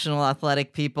exceptional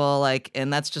athletic people, like,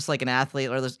 and that's just like an athlete,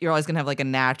 or you're always gonna have like a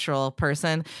natural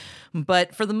person.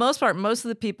 But for the most part, most of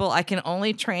the people, I can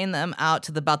only train them out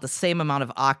to about the same amount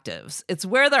of octaves. It's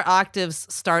where their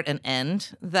octaves start and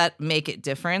end that make it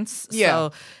difference.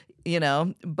 Yeah.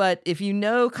 So, but if you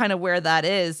know kind of where that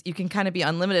is, you can kind of be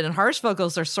unlimited. And harsh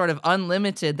vocals are sort of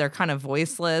unlimited. They're kind of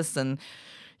voiceless. And,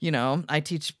 I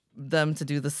teach them to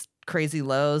do this crazy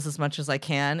lows as much as I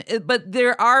can. But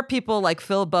there are people like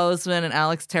Phil Bozeman and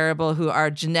Alex Terrible who are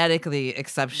genetically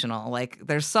exceptional. Like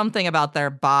there's something about their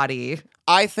body.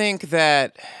 I think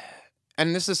that,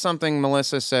 and this is something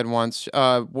Melissa said once,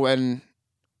 when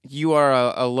you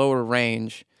are a lower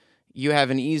range, you have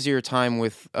an easier time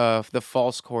with the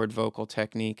false chord vocal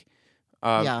technique.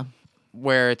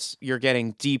 Where you're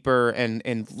getting deeper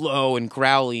and low and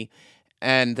growly.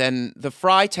 And then the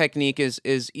fry technique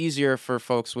is easier for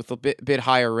folks with a bit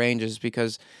higher ranges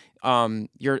because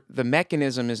the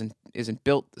mechanism isn't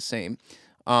built the same.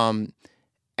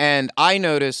 And I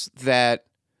noticed that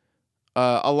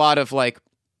a lot of like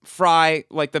fry,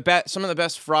 like some of the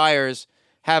best fryers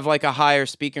have like a higher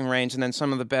speaking range, and then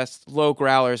some of the best low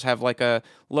growlers have like a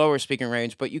lower speaking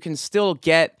range, but you can still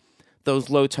get those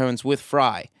low tones with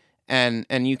fry, and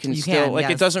you can still like,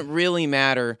 yes. It doesn't really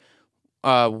matter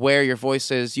where your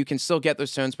voice is, you can still get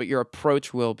those tones, but your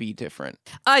approach will be different.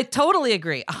 I totally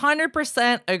agree.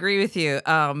 100% agree with you.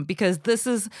 Because this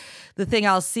is the thing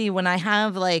I'll see when I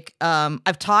have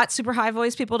I've taught super high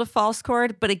voice people to false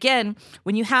chord. But again,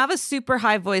 when you have a super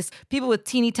high voice, people with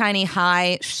teeny tiny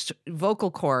high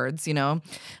vocal cords,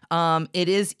 it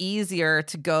is easier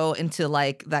to go into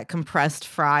like that compressed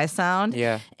fry sound.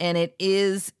 Yeah. And it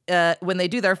is, when they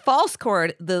do their false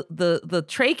chord, the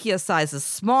trachea size is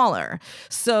smaller.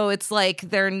 So it's like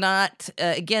they're not,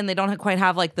 again, they don't quite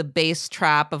have like the bass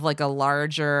trap of like a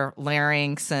larger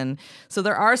larynx. And so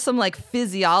there are some like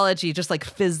physiology, just like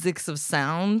physics of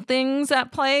sound things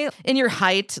at play in your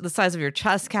height, the size of your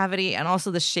chest cavity, and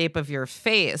also the shape of your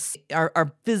face.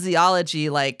 Our physiology,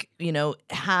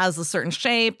 has a certain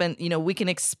shape, and, we can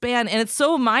expand. And it's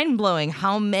so mind blowing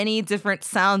how many different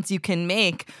sounds you can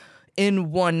make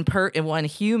in one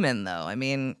human, though. I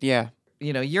mean, yeah.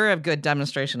 You're a good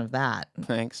demonstration of that.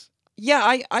 Thanks.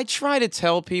 Yeah, I try to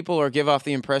tell people or give off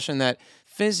the impression that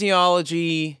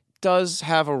physiology does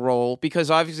have a role,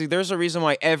 because obviously there's a reason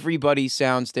why everybody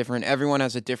sounds different. Everyone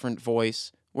has a different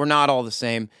voice. We're not all the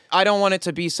same. I don't want it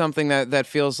to be something that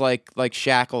feels like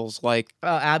shackles, Oh,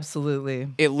 absolutely.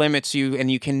 It limits you and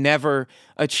you can never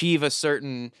achieve a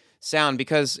certain sound,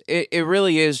 because it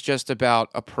really is just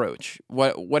about approach.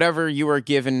 Whatever you are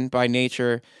given by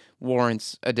nature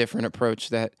warrants a different approach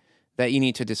that you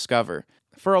need to discover.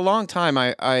 For a long time,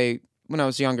 I when I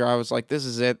was younger, I was like, this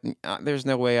is it. There's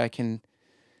no way I can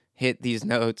hit these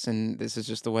notes, and this is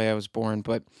just the way I was born.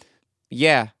 But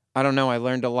yeah, I don't know. I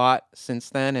learned a lot since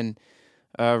then, and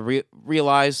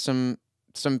realized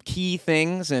some key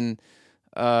things, and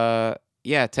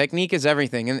technique is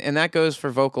everything, and that goes for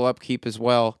vocal upkeep as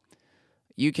well.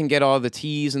 You can get all the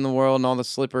teas in the world and all the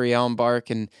slippery elm bark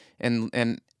and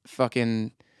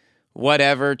fucking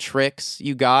whatever tricks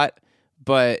you got,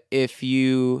 but if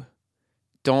you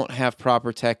don't have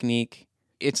proper technique,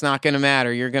 it's not going to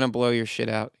matter. You're going to blow your shit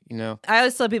out, I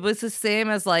always tell people it's the same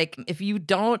as like, if you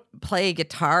don't play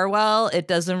guitar well, it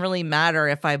doesn't really matter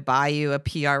if I buy you a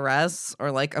PRS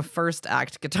or like a first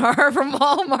act guitar from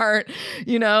Walmart.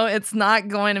 It's not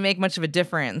going to make much of a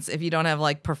difference if you don't have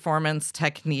like performance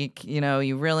technique.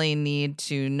 You really need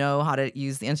to know how to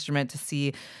use the instrument to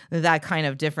see that kind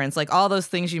of difference. Like all those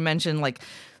things you mentioned, like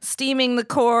steaming the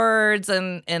chords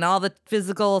and all the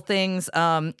physical things,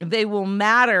 they will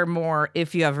matter more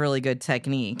if you have really good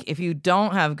technique. If you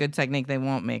don't have good technique, they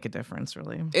won't make a difference,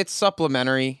 really. It's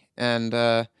supplementary, and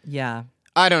yeah.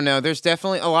 I don't know. There's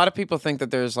definitely a lot of people think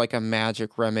that there's like a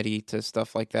magic remedy to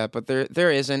stuff like that, but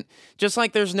there isn't. Just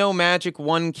like there's no magic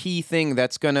one key thing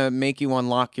that's gonna make you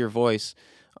unlock your voice.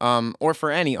 Or for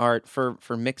any art, for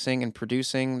mixing and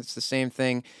producing, it's the same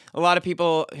thing. A lot of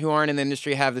people who aren't in the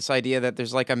industry have this idea that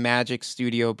there's like a magic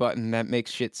studio button that makes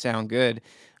shit sound good.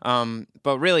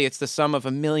 But really, it's the sum of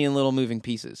a million little moving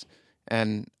pieces.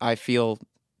 And I feel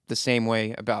the same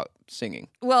way about singing.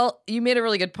 Well, you made a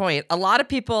really good point. A lot of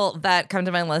people that come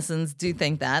to my lessons do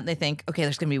think that. They think, okay,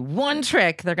 there's going to be one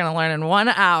trick they're going to learn in 1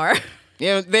 hour.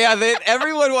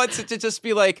 Everyone wants it to just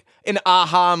be like an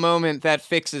aha moment that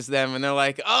fixes them. And they're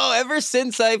like, oh, ever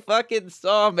since I fucking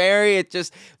saw Mary, it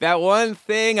just, that one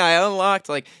thing I unlocked.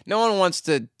 Like, no one wants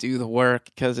to do the work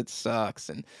because it sucks.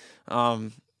 And,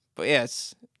 but yeah,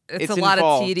 it's a lot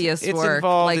of tedious work. It's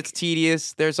involved, it's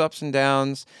tedious, there's ups and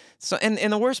downs. So,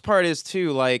 and the worst part is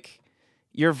too, like,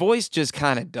 your voice just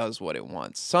kind of does what it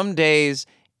wants. Some days,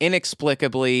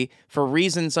 inexplicably, for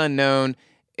reasons unknown,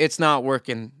 it's not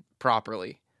working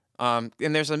properly. And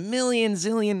there's a million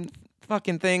zillion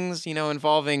fucking things,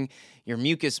 involving your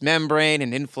mucous membrane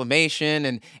and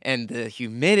inflammation and the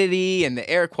humidity and the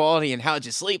air quality and how'd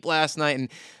you sleep last night.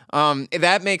 And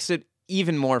that makes it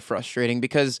even more frustrating,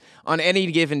 because on any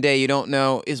given day, you don't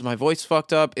know, is my voice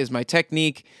fucked up? Is my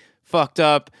technique fucked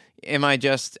up? Am I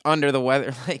just under the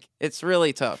weather? Like, it's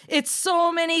really tough. It's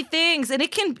so many things, and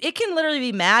it can literally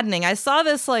be maddening. I saw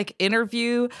this like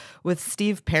interview with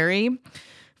Steve Perry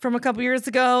from a couple years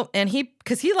ago, and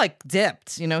because he like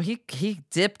dipped, he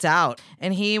dipped out,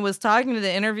 and he was talking to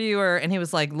the interviewer, and he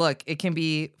was like, look, it can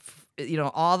be,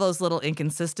 all those little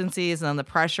inconsistencies, and then the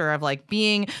pressure of like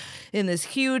being in this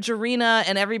huge arena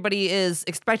and everybody is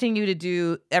expecting you to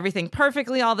do everything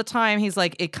perfectly all the time. He's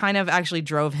like, it kind of actually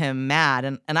drove him mad,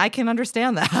 and I can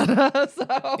understand that.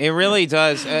 So. It really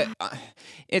does.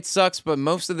 It sucks, but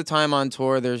most of the time on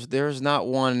tour, there's not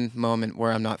one moment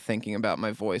where I'm not thinking about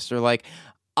my voice, or like,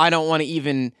 I don't want to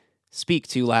even speak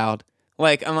too loud.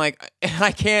 Like, I'm like,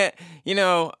 I can't,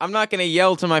 I'm not going to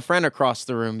yell to my friend across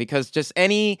the room, because just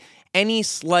any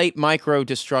slight micro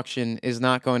destruction is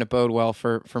not going to bode well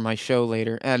for my show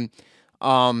later. And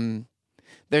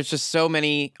there's just so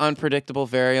many unpredictable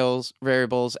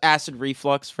variables. Acid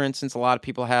reflux, for instance, a lot of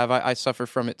people have. I suffer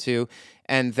from it too.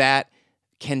 And that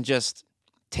can just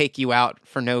take you out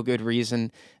for no good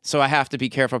reason. So I have to be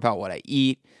careful about what I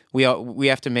eat. We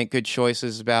have to make good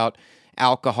choices about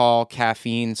alcohol,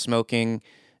 caffeine, smoking,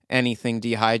 anything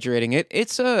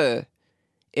dehydrating.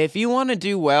 If you want to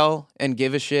do well and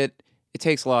give a shit, it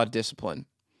takes a lot of discipline.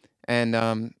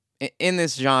 And in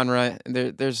this genre,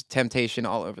 there's temptation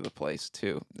all over the place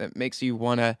too that makes you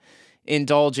want to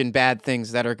indulge in bad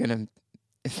things that are gonna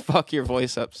fuck your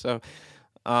voice up. So,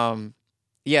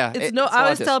 yeah, I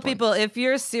always tell people, if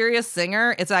you're a serious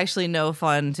singer, it's actually no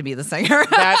fun to be the singer.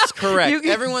 That's correct.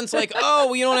 Everyone's like, oh,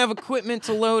 well, you don't have equipment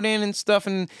to load in and stuff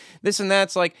and this and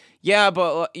that's. Like, yeah,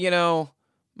 but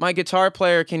my guitar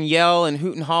player can yell and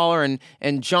hoot and holler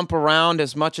and jump around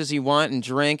as much as he want and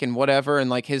drink and whatever, and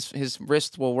like his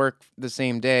wrist will work the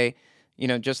same day,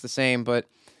 just the same. But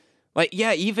like,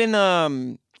 yeah, even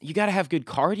you got to have good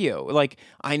cardio. Like,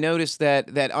 I noticed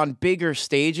that on bigger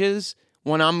stages,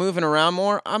 when I'm moving around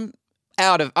more, I'm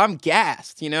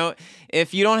gassed.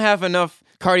 If you don't have enough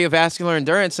cardiovascular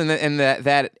endurance and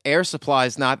that air supply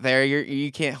is not there,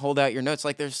 you can't hold out your notes.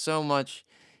 Like, there's so much.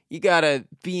 You gotta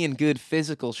be in good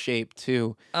physical shape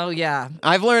too. Oh yeah.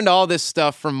 I've learned all this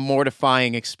stuff from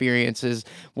mortifying experiences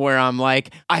where I'm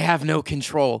like, I have no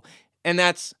control. And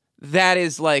that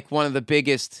is like one of the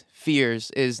biggest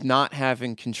fears, is not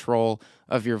having control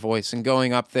of your voice and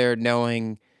going up there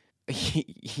knowing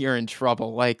you're in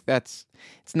trouble. Like, it's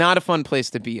not a fun place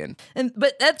to be in.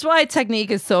 But that's why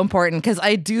technique is so important, because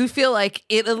I do feel like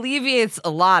it alleviates a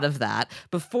lot of that.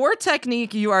 Before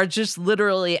technique, you are just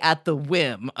literally at the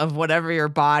whim of whatever your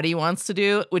body wants to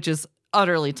do, which is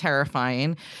utterly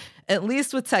terrifying. At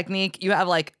least with technique, you have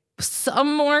like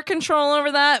some more control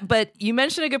over that. But you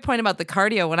mentioned a good point about the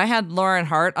cardio. When I had Lauren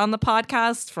Hart on the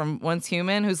podcast from Once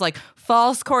Human, who's like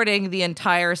false chording the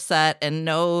entire set and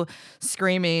no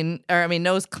screaming,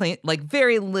 no clean, like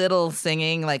very little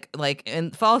singing,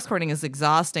 and false chording is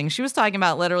exhausting. She was talking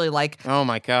about literally like, oh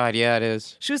my God, yeah, it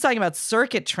is. She was talking about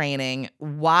circuit training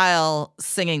while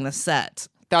singing the set.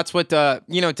 That's what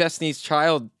Destiny's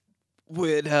Child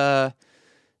would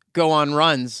go on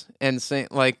runs and sing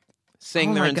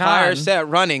their entire set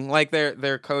running. Like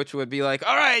their coach would be like,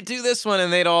 all right, do this one.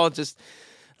 And they'd all just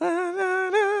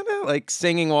like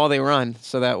singing while they run.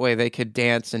 So that way they could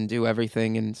dance and do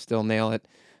everything and still nail it.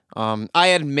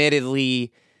 I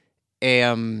admittedly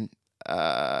am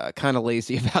kind of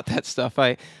lazy about that stuff.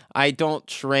 I don't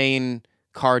train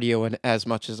cardio as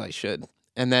much as I should.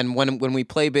 And then when we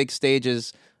play big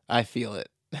stages, I feel it.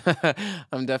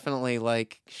 I'm definitely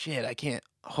like, shit, I can't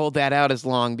hold that out as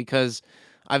long because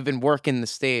I've been working the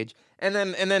stage. And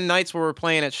then nights where we're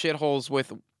playing at shitholes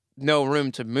with no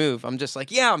room to move, I'm just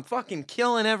like, yeah, I'm fucking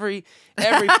killing every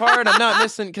part. I'm not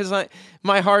missing because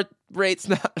my heart rate's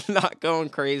not going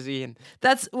crazy. And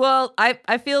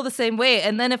I feel the same way.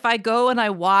 And then if I go and I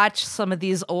watch some of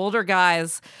these older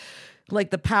guys, like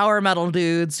the power metal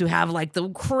dudes who have like the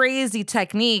crazy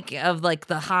technique of like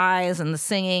the highs and the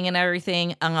singing and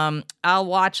everything, I'll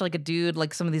watch like a dude,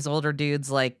 like some of these older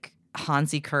dudes like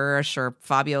Hansi Kirsch or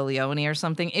Fabio Leone or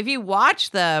something. If you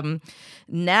watch them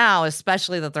now,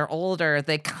 especially that they're older,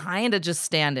 they kind of just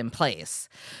stand in place,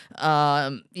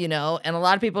 and a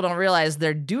lot of people don't realize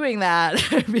they're doing that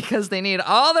because they need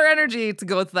all their energy to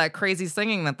go with that crazy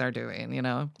singing that they're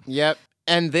doing, Yep.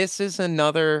 And this is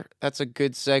that's a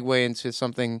good segue into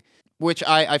something which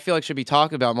I feel like should be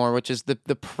talked about more, which is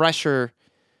the pressure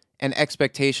and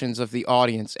expectations of the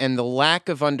audience and the lack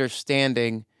of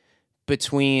understanding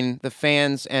between the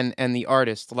fans and the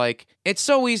artist. Like, it's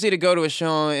so easy to go to a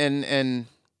show and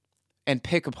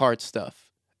pick apart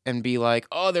stuff and be like,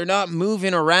 oh, they're not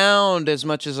moving around as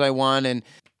much as I want, and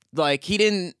like he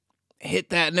didn't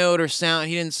hit that note or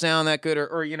he didn't sound that good,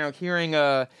 or hearing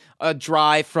a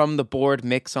dry from the board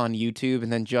mix on YouTube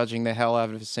and then judging the hell out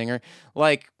of a singer.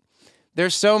 Like,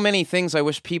 there's so many things I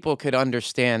wish people could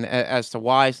understand as to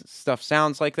why stuff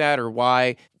sounds like that, or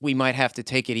why we might have to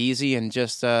take it easy and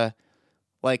just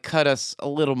cut us a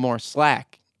little more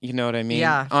slack. You know what I mean?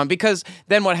 Yeah. Because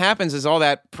then what happens is all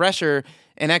that pressure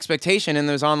and expectation in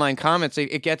those online comments,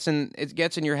 it gets in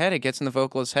your head, it gets in the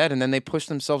vocalist's head, and then they push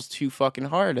themselves too fucking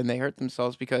hard and they hurt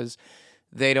themselves because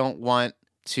they don't want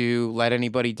to let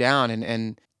anybody down.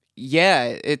 And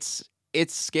yeah, it's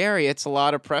scary. It's a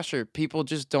lot of pressure. People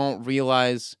just don't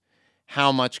realize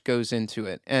how much goes into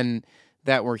it, and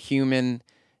that we're human.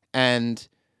 And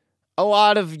a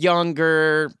lot of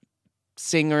younger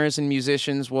singers and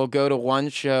musicians will go to one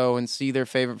show and see their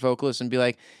favorite vocalist and be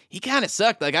like, he kind of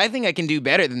sucked. Like, I think I can do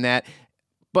better than that.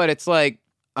 But it's like,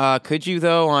 Could you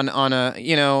though on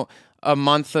a a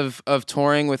month of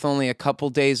touring with only a couple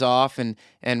days off and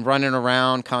running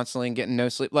around constantly and getting no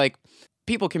sleep? Like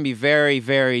people can be very,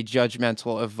 very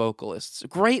judgmental of vocalists,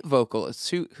 great vocalists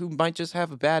who might just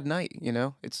have a bad night.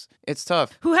 It's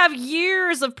tough. Who have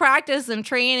years of practice and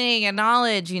training and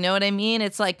knowledge, you know what I mean?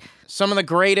 It's like Some of the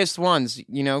greatest ones,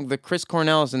 the Chris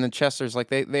Cornells and the Chesters, like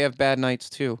they have bad nights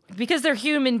too. because they're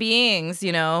human beings,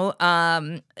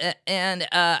 and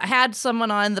I had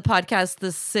someone on the podcast,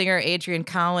 this singer Adrienne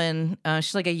Cowan.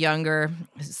 She's like a younger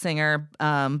singer,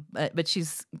 but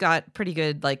she's got pretty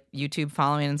good like YouTube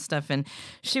following and stuff. And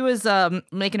she was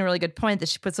making a really good point that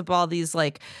she puts up all these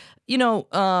like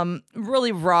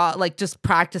really raw, like just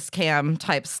practice cam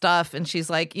type stuff. And she's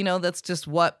like, that's just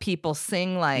what people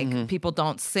sing like. Mm-hmm. People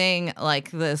don't sing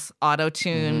like this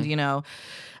auto-tuned,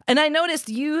 And I noticed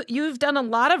you've done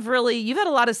you've had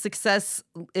a lot of success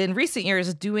in recent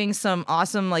years doing some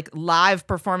awesome like live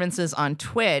performances on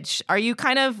Twitch. Are you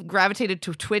kind of gravitated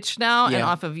to Twitch now and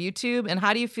off of YouTube? And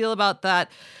how do you feel about that,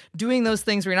 doing those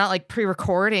things where you're not like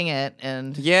pre-recording it?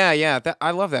 And Yeah.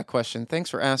 I love that question. Thanks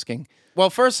for asking. Well,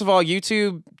 first of all,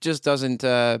 YouTube just doesn't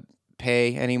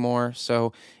pay anymore.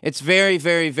 So it's very,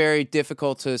 very, very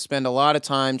difficult to spend a lot of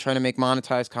time trying to make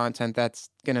monetized content that's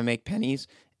going to make pennies.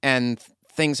 And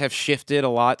things have shifted a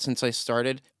lot since I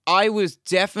started. I was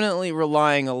definitely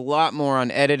relying a lot more on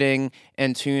editing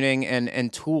and tuning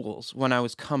and tools when I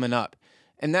was coming up.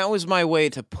 And that was my way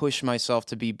to push myself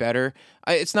to be better.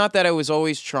 It's not that I was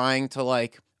always trying to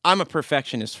I'm a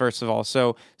perfectionist, first of all.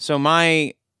 So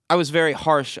I was very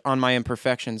harsh on my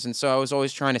imperfections. And so I was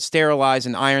always trying to sterilize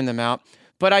and iron them out.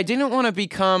 But I didn't want to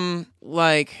become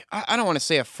I don't want to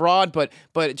say a fraud, but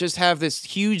just have this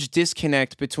huge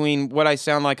disconnect between what I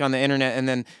sound like on the internet and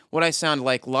then what I sound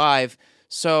like live.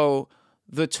 So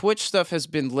the Twitch stuff has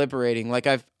been liberating. Like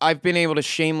I've been able to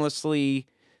shamelessly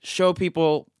show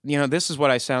people, this is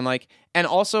what I sound like. And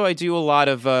also I do a lot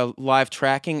of live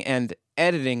tracking and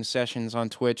editing sessions on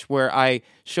Twitch where I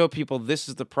show people this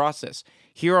is the process.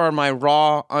 Here are my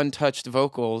raw, untouched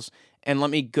vocals, and let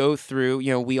me go through,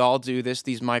 we all do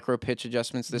these micro pitch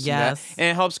adjustments, this and that.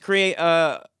 And it helps create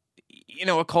a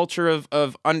culture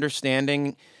of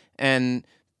understanding, and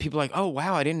people are like, oh,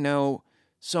 wow, I didn't know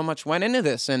so much went into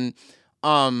this. And,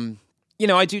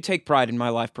 I do take pride in my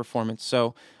live performance.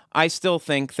 So I still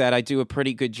think that I do a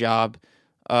pretty good job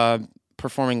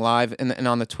performing live and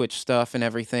on the Twitch stuff and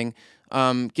everything,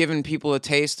 giving people a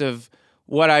taste of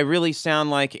what I really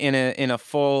sound like in a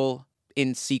full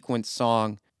in sequence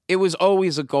song. It was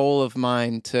always a goal of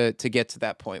mine to get to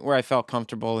that point where I felt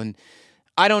comfortable, and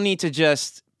I don't need to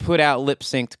just put out lip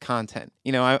synced content.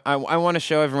 I want to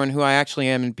show everyone who I actually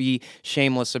am and be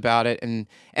shameless about it. And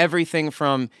everything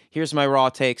from here's my raw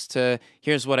takes to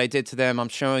here's what I did to them. I'm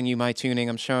showing you my tuning.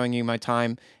 I'm showing you my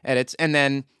time edits, and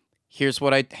then here's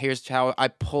how I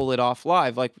pull it off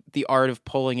live, like the art of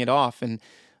pulling it off and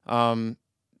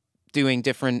doing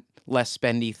different less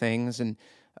spendy things and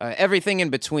everything in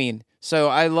between. So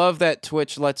I love that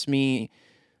Twitch lets me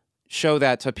show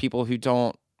that to people who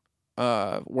don't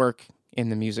work in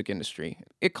the music industry.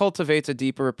 It cultivates a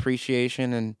deeper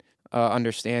appreciation and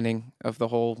understanding of the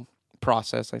whole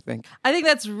process, I think. I think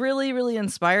that's really, really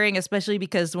inspiring, especially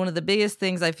because one of the biggest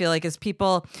things I feel like is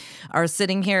people are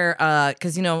sitting here,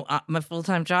 because, my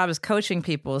full-time job is coaching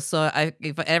people. So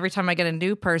every time I get a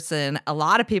new person, a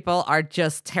lot of people are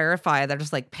just terrified. They're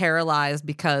just like paralyzed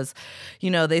because,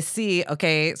 they see,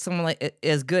 okay, someone like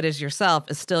as good as yourself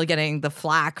is still getting the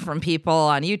flack from people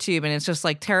on YouTube. And it's just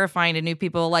like terrifying to new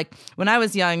people. Like when I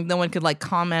was young, no one could like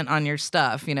comment on your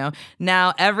stuff,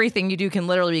 Now everything you do can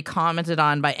literally be commented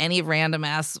on by any random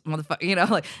ass motherfucker,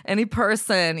 like any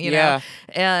person, know.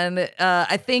 And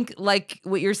I think like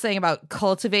what you're saying about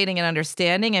cultivating an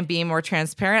understanding and being more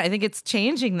transparent, I think it's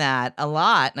changing that a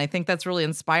lot. And I think that's really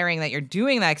inspiring that you're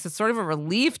doing that, because it's sort of a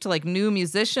relief to like new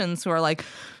musicians who are like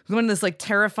going to this like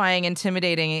terrifying,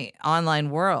 intimidating online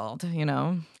world,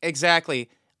 Exactly.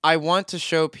 I want to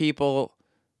show people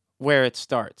where it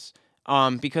starts.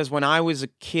 Because when I was a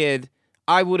kid,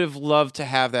 I would have loved to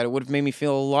have that. It would have made me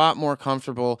feel a lot more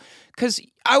comfortable, because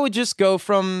I would just go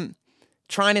from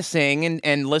trying to sing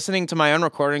and listening to my own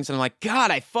recordings and I'm like,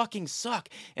 God, I fucking suck.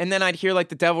 And then I'd hear like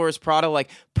the Devil Wears Prada, like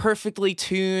perfectly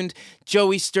tuned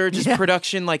Joey Sturgis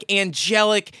production, like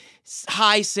angelic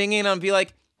high singing. And I'd be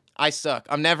like, I suck.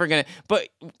 I'm never gonna. But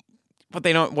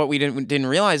what we didn't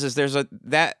realize is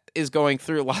that is going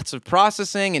through lots of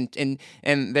processing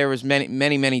and there was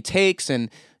many takes, and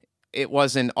it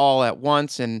wasn't all at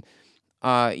once. And,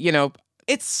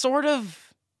 it's sort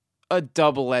of a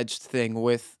double-edged thing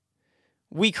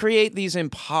we create these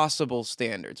impossible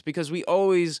standards because we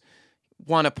always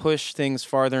want to push things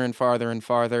farther and farther and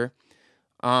farther.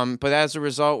 But as a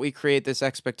result, we create this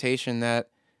expectation that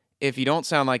if you don't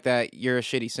sound like that, you're a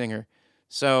shitty singer.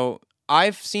 So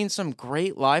I've seen some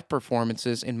great live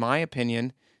performances, in my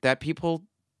opinion, that people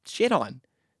shit on.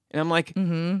 And I'm like,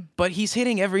 but he's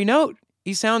hitting every note.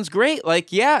 He sounds great.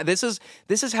 Like, yeah, this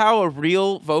is how a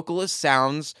real vocalist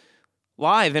sounds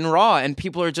live and raw. And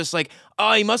people are just like,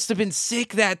 oh, he must have been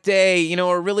sick that day,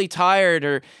 or really tired.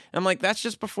 Or I'm like, that's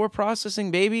just before processing,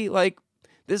 baby. Like,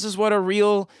 this is what a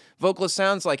real vocalist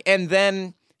sounds like. And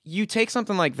then you take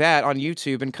something like that on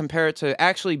YouTube and compare it to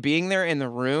actually being there in the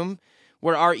room,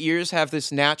 where our ears have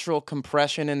this natural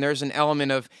compression and there's an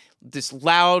element of this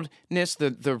loudness,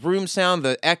 the room sound,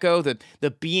 the echo,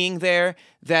 the being there,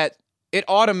 that it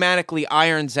automatically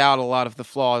irons out a lot of the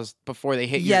flaws before they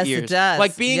hit your ears. Yes, it does.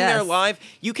 Like being there live,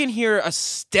 you can hear a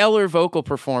stellar vocal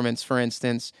performance, for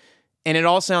instance, and it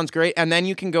all sounds great. And then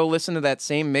you can go listen to that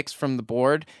same mix from the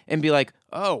board and be like,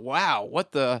 oh, wow,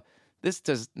 this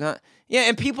does not. Yeah,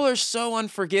 and people are so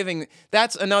unforgiving.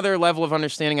 That's another level of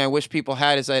understanding I wish people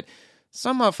had, is that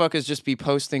some motherfuckers just be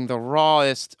posting the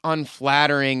rawest,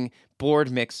 unflattering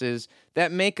board mixes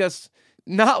that make us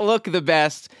not look the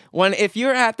best, when if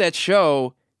you're at that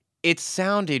show, it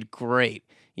sounded great.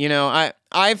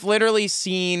 I've literally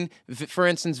seen, for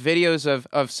instance, videos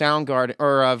of Soundgarden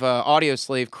or of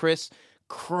Audioslave, Chris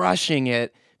crushing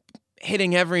it,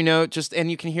 hitting every note,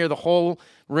 and you can hear the whole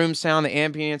room sound, the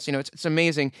ambience. It's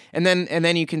amazing. And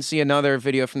then you can see another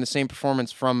video from the same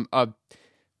performance from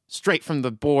straight from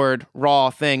the board, raw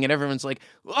thing, and everyone's like,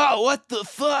 "Oh, what the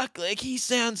fuck? Like, he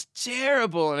sounds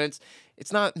terrible," and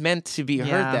it's not meant to be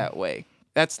heard that way.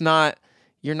 That's not.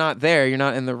 You're not there. You're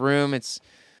not in the room. It's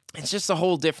just a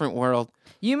whole different world.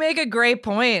 You make a great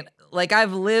point. Like,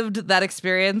 I've lived that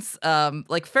experience,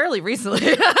 like fairly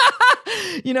recently.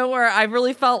 Where I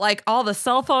really felt like all the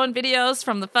cell phone videos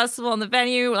from the festival and the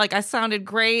venue, like, I sounded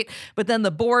great, but then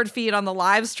the board feed on the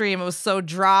live stream, it was so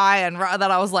dry and raw that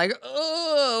I was like,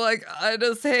 oh, like, I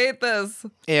just hate this.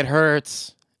 It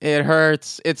hurts.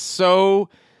 It's so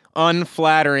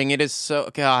unflattering. It is so,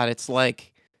 God, it's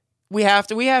like, we have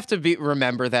to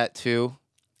remember that too.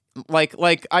 Like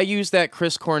I use that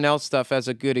Chris Cornell stuff as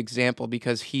a good example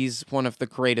because he's one of the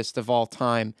greatest of all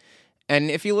time. And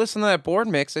if you listen to that board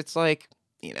mix, it's like,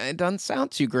 it doesn't sound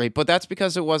too great, but that's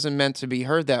because it wasn't meant to be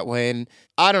heard that way. And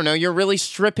I don't know, you're really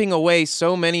stripping away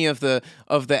so many of the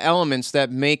elements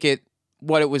that make it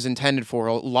what it was intended for,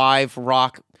 a live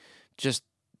rock, just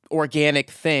organic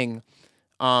thing.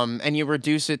 And you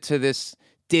reduce it to this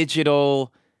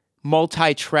digital,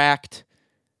 multi-tracked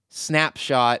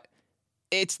snapshot.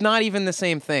 It's not even the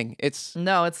same thing.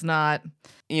 No, it's not.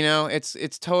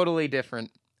 It's totally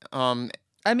different.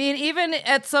 I mean, even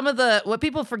at some of what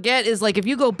people forget is, like, if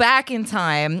you go back in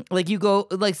time, like, you go,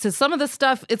 like, to some of the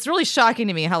stuff, it's really shocking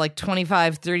to me how, like,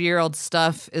 25, 30-year-old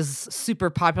stuff is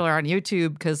super popular on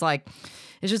YouTube because, like,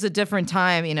 it's just a different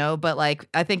time, but, like,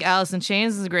 I think Alice in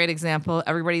Chains is a great example.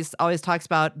 Everybody always talks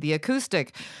about the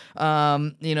acoustic,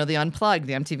 the Unplugged,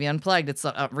 the MTV Unplugged. It's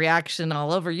a reaction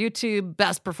all over YouTube,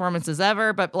 best performances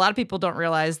ever. But a lot of people don't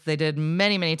realize they did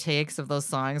many, many takes of those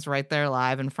songs right there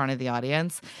live in front of the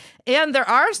audience. And there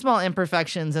are small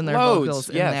imperfections in their vocals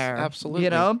in there. Absolutely.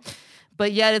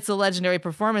 But yet it's a legendary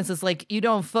performance. It's like you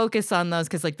don't focus on those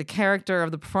because, like, the character of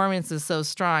the performance is so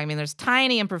strong. I mean, there's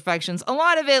tiny imperfections. A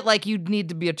lot of it, like, you'd need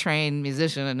to be a trained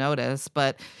musician to notice,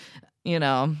 but,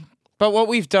 But what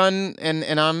we've done,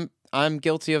 and I'm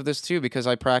guilty of this too because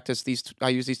I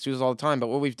use these tools all the time, but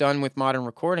what we've done with modern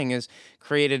recording is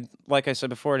created, like I said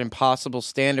before, an impossible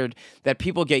standard that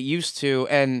people get used to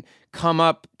and come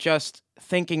up just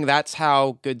thinking that's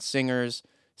how good singers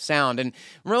sound. And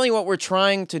really what we're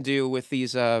trying to do with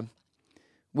these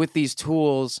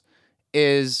tools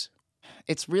is,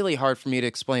 it's really hard for me to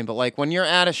explain, but, like, when you're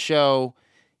at a show,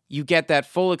 you get that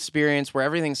full experience where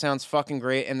everything sounds fucking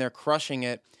great and they're crushing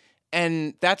it.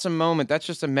 And that's a moment, that's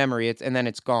just a memory, and then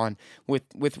it's gone.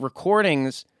 With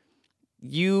recordings,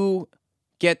 you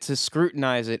get to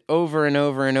scrutinize it over and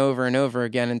over and over and over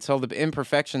again until the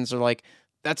imperfections are like,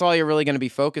 that's all you're really going to be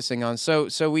focusing on. So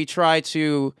we try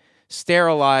to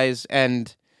sterilize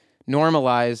and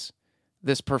normalize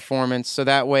this performance so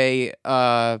that way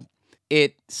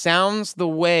it sounds the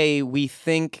way we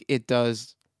think it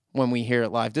does when we hear it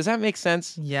live. Does that make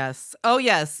sense? Yes. Oh,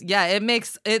 yes. Yeah, it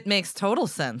makes total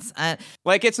sense.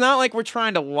 Like, it's not like we're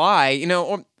trying to lie,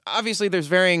 or obviously there's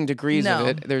varying degrees of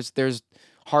it. There's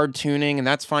hard tuning, and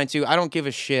that's fine too. I don't give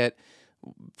a shit,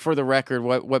 for the record,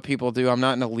 what people do. I'm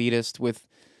not an elitist with,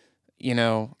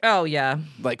 Oh, yeah.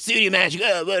 like studio magic,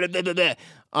 blah, blah, blah, blah,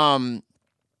 blah.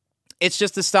 it's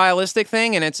just a stylistic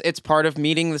thing, and it's part of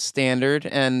meeting the standard.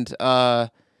 And there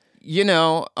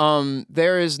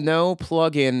is no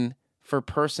plug-in for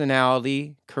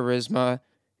personality, charisma,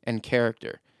 and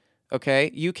character.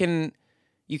 Okay, you can't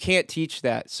teach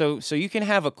that. So you can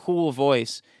have a cool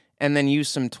voice and then use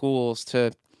some tools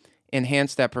to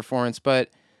enhance that performance. But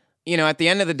at the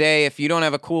end of the day, if you don't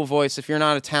have a cool voice, if you're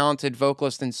not a talented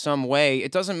vocalist in some way,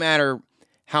 it doesn't matter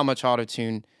how much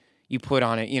autotune you put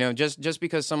on it. Just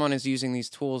because someone is using these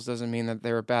tools doesn't mean that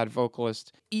they're a bad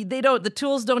vocalist. The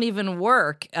tools don't even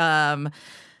work.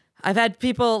 I've had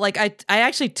people like I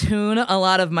actually tune a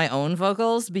lot of my own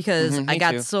vocals because I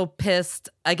got so pissed.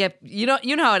 I get you know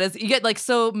how it is. You get like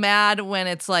so mad when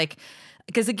it's like,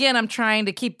 because again, I'm trying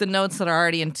to keep the notes that are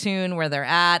already in tune where they're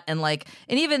at, and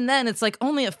even then it's like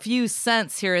only a few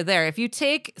cents here or there. If you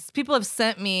people have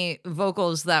sent me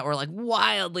vocals that were like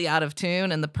wildly out of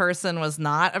tune and the person was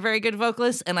not a very good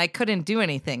vocalist and I couldn't do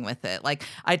anything with it. Like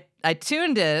I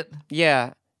tuned it.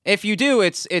 Yeah. If you do,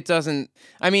 it doesn't,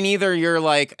 either you're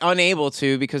like unable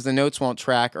to because the notes won't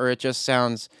track, or it just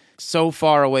sounds so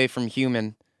far away from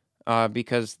human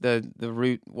because the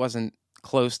root wasn't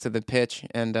close to the pitch.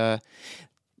 And,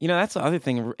 that's the other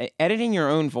thing. Editing your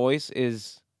own voice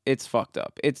it's fucked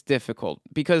up. It's difficult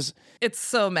because it's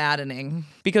so maddening.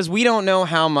 Because we don't know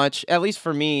how much, at least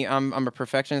for me, I'm a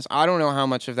perfectionist. I don't know how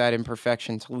much of that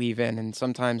imperfection to leave in. And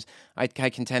sometimes I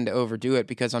can tend to overdo it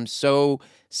because I'm so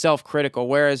self-critical.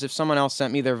 Whereas if someone else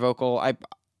sent me their vocal,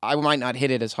 I might not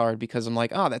hit it as hard because I'm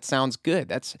like, oh, that sounds good.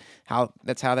 That's how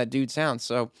that dude sounds.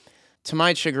 So to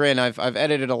my chagrin, I've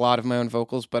edited a lot of my own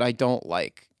vocals, but I don't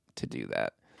like to do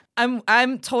that.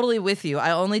 I'm totally with you.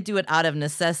 I only do it out of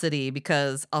necessity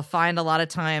because I'll find a lot of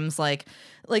times like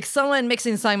someone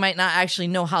mixing a song might not actually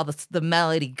know how the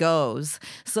melody goes.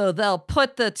 So they'll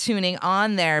put the tuning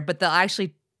on there, but they'll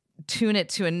actually tune it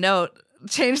to a note,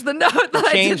 change the note that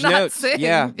I did not notes. sing.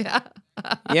 Yeah.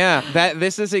 Yeah.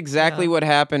 This is exactly what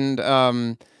happened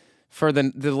for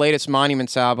the latest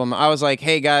Monuments album. I was like,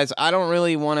 hey guys, I don't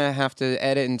really want to have to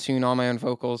edit and tune all my own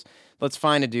vocals. Let's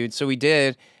find a dude. So we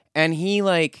did. And he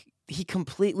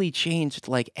completely changed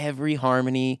like every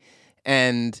harmony,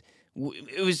 and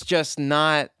it was just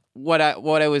not what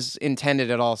I was intended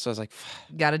at all. So I was like,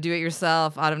 got to do it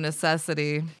yourself out of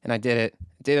necessity. And I did it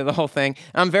the whole thing.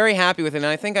 I'm very happy with it, and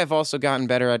I think I've also gotten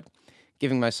better at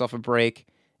giving myself a break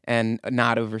and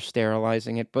not over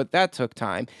sterilizing it. But that took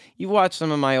time. You watch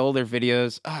some of my older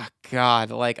videos. Oh God,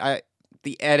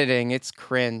 the editing, it's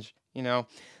cringe.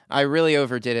 I really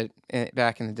overdid it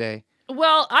back in the day.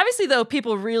 Well, obviously, though,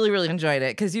 people really, really enjoyed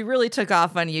it because you really took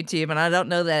off on YouTube, and I don't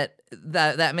know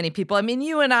that many people.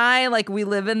 You and I, we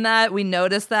live in that, we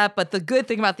notice that, but the good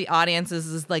thing about the audience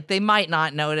is they might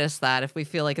not notice that if we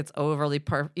feel like it's overly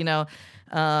perfect.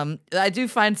 I do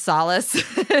find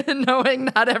solace in knowing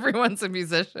not everyone's a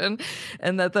musician,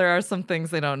 and that there are some things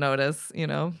they don't notice.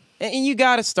 And you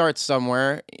got to start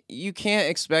somewhere. You can't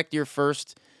expect your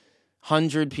first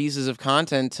 100 pieces of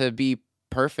content to be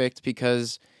perfect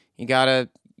because you gotta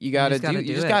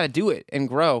do it and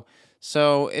grow.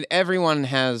 So everyone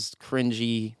has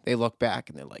cringy. They look back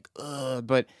and they're like, ugh.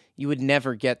 But you would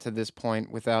never get to this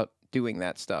point without doing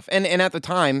that stuff. And at the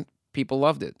time, people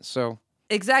loved it. So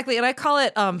exactly, and I call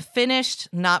it finished,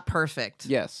 not perfect.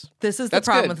 Yes, this is the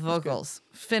problem with vocals.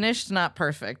 Finished, not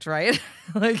perfect, right?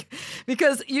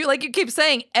 Because you keep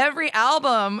saying every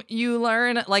album you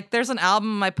learn. There's an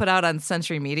album I put out on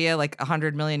Century Media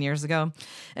 100 million years ago,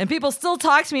 and people still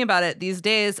talk to me about it these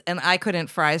days. And I couldn't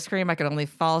fry scream. I could only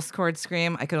false chord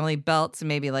scream. I could only belt to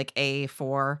maybe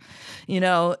A4,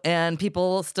 and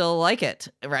people still like it,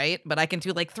 right? But I can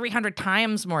do 300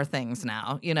 times more things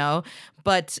now,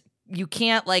 but you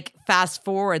can't fast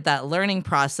forward that learning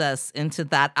process into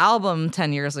that album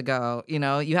 10 years ago.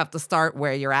 You have to start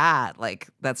where you're at.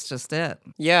 That's just it.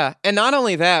 Yeah. And not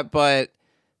only that, but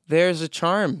there's a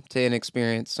charm to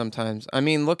inexperience sometimes.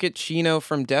 Look at Chino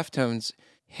from Deftones.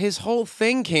 His whole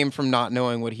thing came from not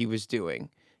knowing what he was doing.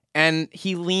 And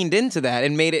he leaned into that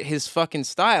and made it his fucking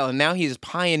style. And now he's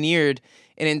pioneered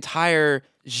an entire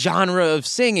genre of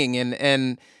singing,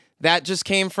 and that just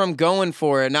came from going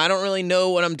for it. And I don't really know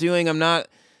what I'm doing. I'm not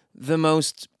the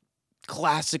most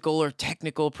classical or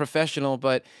technical professional,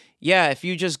 but yeah, if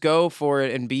you just go for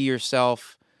it and be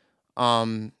yourself,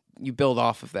 you build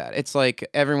off of that. It's like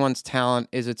everyone's talent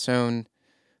is its own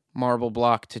marble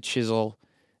block to chisel,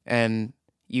 and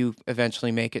you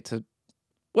eventually make it to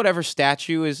whatever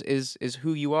statue is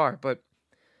who you are. But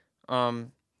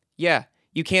yeah,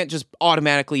 you can't just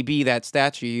automatically be that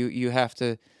statue. You have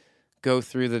to go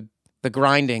through the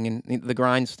grinding and the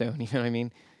grindstone. You know what I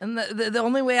mean? And the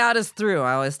only way out is through.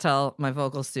 I always tell my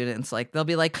vocal students, like, they'll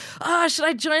be like, oh, should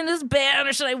I join this band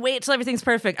or should I wait till everything's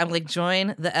perfect? I'm like,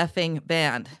 join the effing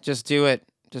band. Just do it.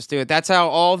 Just do it. That's how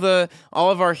all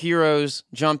of our heroes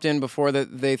jumped in before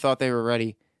they thought they were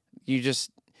ready. You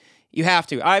have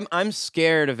to. I'm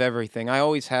scared of everything. I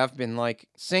always have been. Like,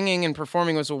 singing and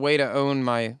performing was a way to own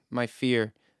my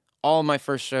fear. All my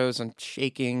first shows, I'm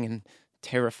shaking and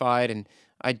terrified, and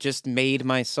I just made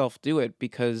myself do it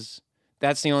because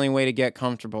that's the only way to get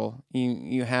comfortable.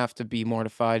 You have to be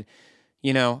mortified.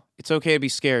 You know, it's okay to be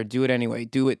scared. Do it anyway.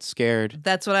 Do it scared.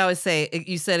 That's what I always say.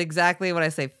 You said exactly what I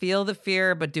say. Feel the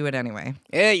fear, but do it anyway.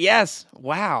 Yes.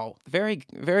 Wow. Very,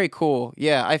 very cool.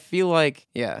 Yeah, I feel like,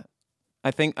 I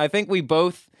think we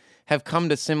both have come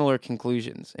to similar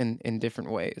conclusions in different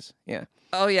ways. Yeah.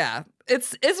 Oh, yeah.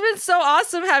 It's been so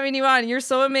awesome having you on. You're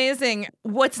so amazing.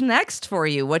 What's next for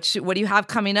you? What do you have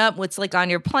coming up? What's like on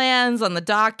your plans, on the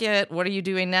docket? What are you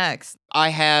doing next? I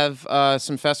have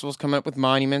some festivals coming up with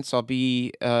Monuments. I'll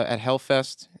be at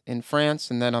Hellfest in France,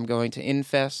 and then I'm going to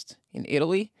Infest in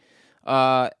Italy.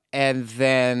 And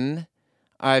then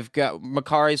I've got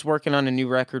Makari's working on a new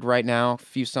record right now, a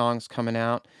few songs coming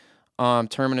out.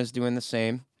 Termina's doing the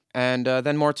same. And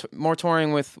then more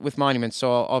touring with Monuments.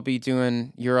 So I'll be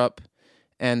doing Europe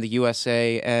and the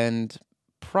USA and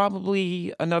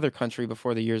probably another country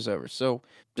before the year's over. So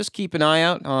just keep an eye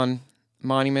out on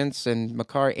Monuments and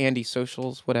Makari, Andy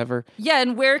socials, whatever. Yeah,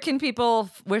 and where should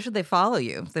they follow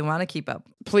you if they want to keep up?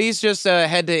 Please just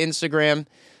head to Instagram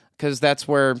because that's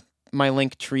where my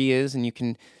link tree is and you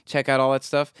can check out all that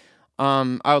stuff.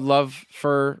 I would love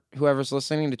for whoever's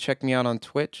listening to check me out on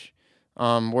Twitch.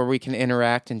 Where we can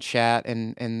interact and chat,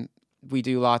 and we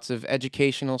do lots of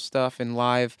educational stuff and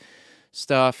live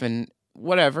stuff and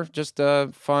whatever, just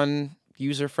fun,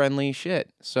 user-friendly shit.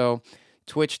 So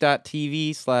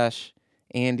twitch.tv/Andy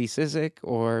Cizek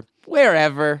or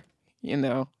wherever,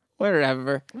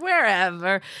 wherever.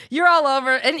 You're all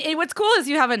over. And what's cool is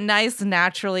you have a nice,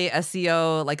 naturally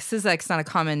SEO, like Cizek's not a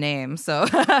common name, so.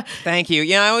 Thank you.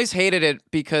 Yeah, I always hated it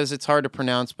because it's hard to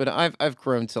pronounce, but I've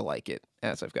grown to like it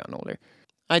as I've gotten older.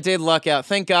 I did luck out.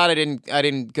 Thank God I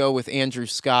didn't go with Andrew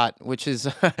Scott, which is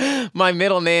my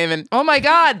middle name. And oh my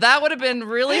God, that would have been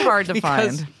really hard to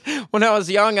find. When I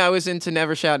was young, I was into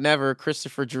Never Shout Never,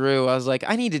 Christopher Drew. I was like,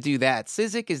 I need to do that.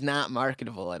 Cizek is not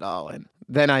marketable at all. And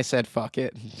then I said, fuck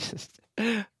it. Just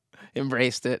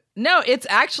embraced it. No, it's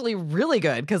actually really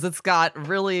good because it's got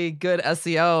really good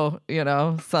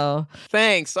SEO, so.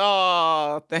 Thanks.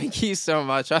 Oh, thank you so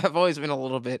much. I've always been a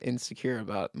little bit insecure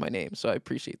about my name, so I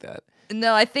appreciate that.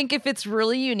 No, I think if it's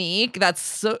really unique, that's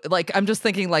so, like, I'm just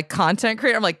thinking like content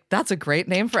creator. I'm like, that's a great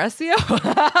name for SEO.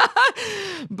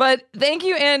 But thank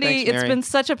you, Andy. Thanks, Mary. It's been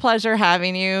such a pleasure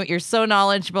having you. You're so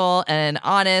knowledgeable and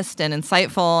honest and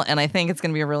insightful. And I think it's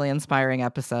going to be a really inspiring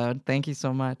episode. Thank you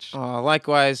so much. Oh,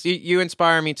 likewise. You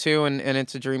inspire me too. And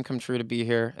it's a dream come true to be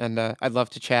here. And I'd love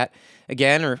to chat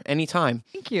again or anytime.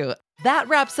 Thank you. That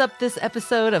wraps up this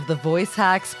episode of the Voice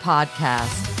Hacks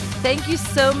Podcast. Thank you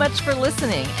so much for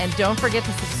listening, and don't forget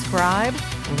to subscribe,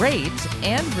 rate,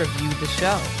 and review the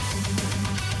show.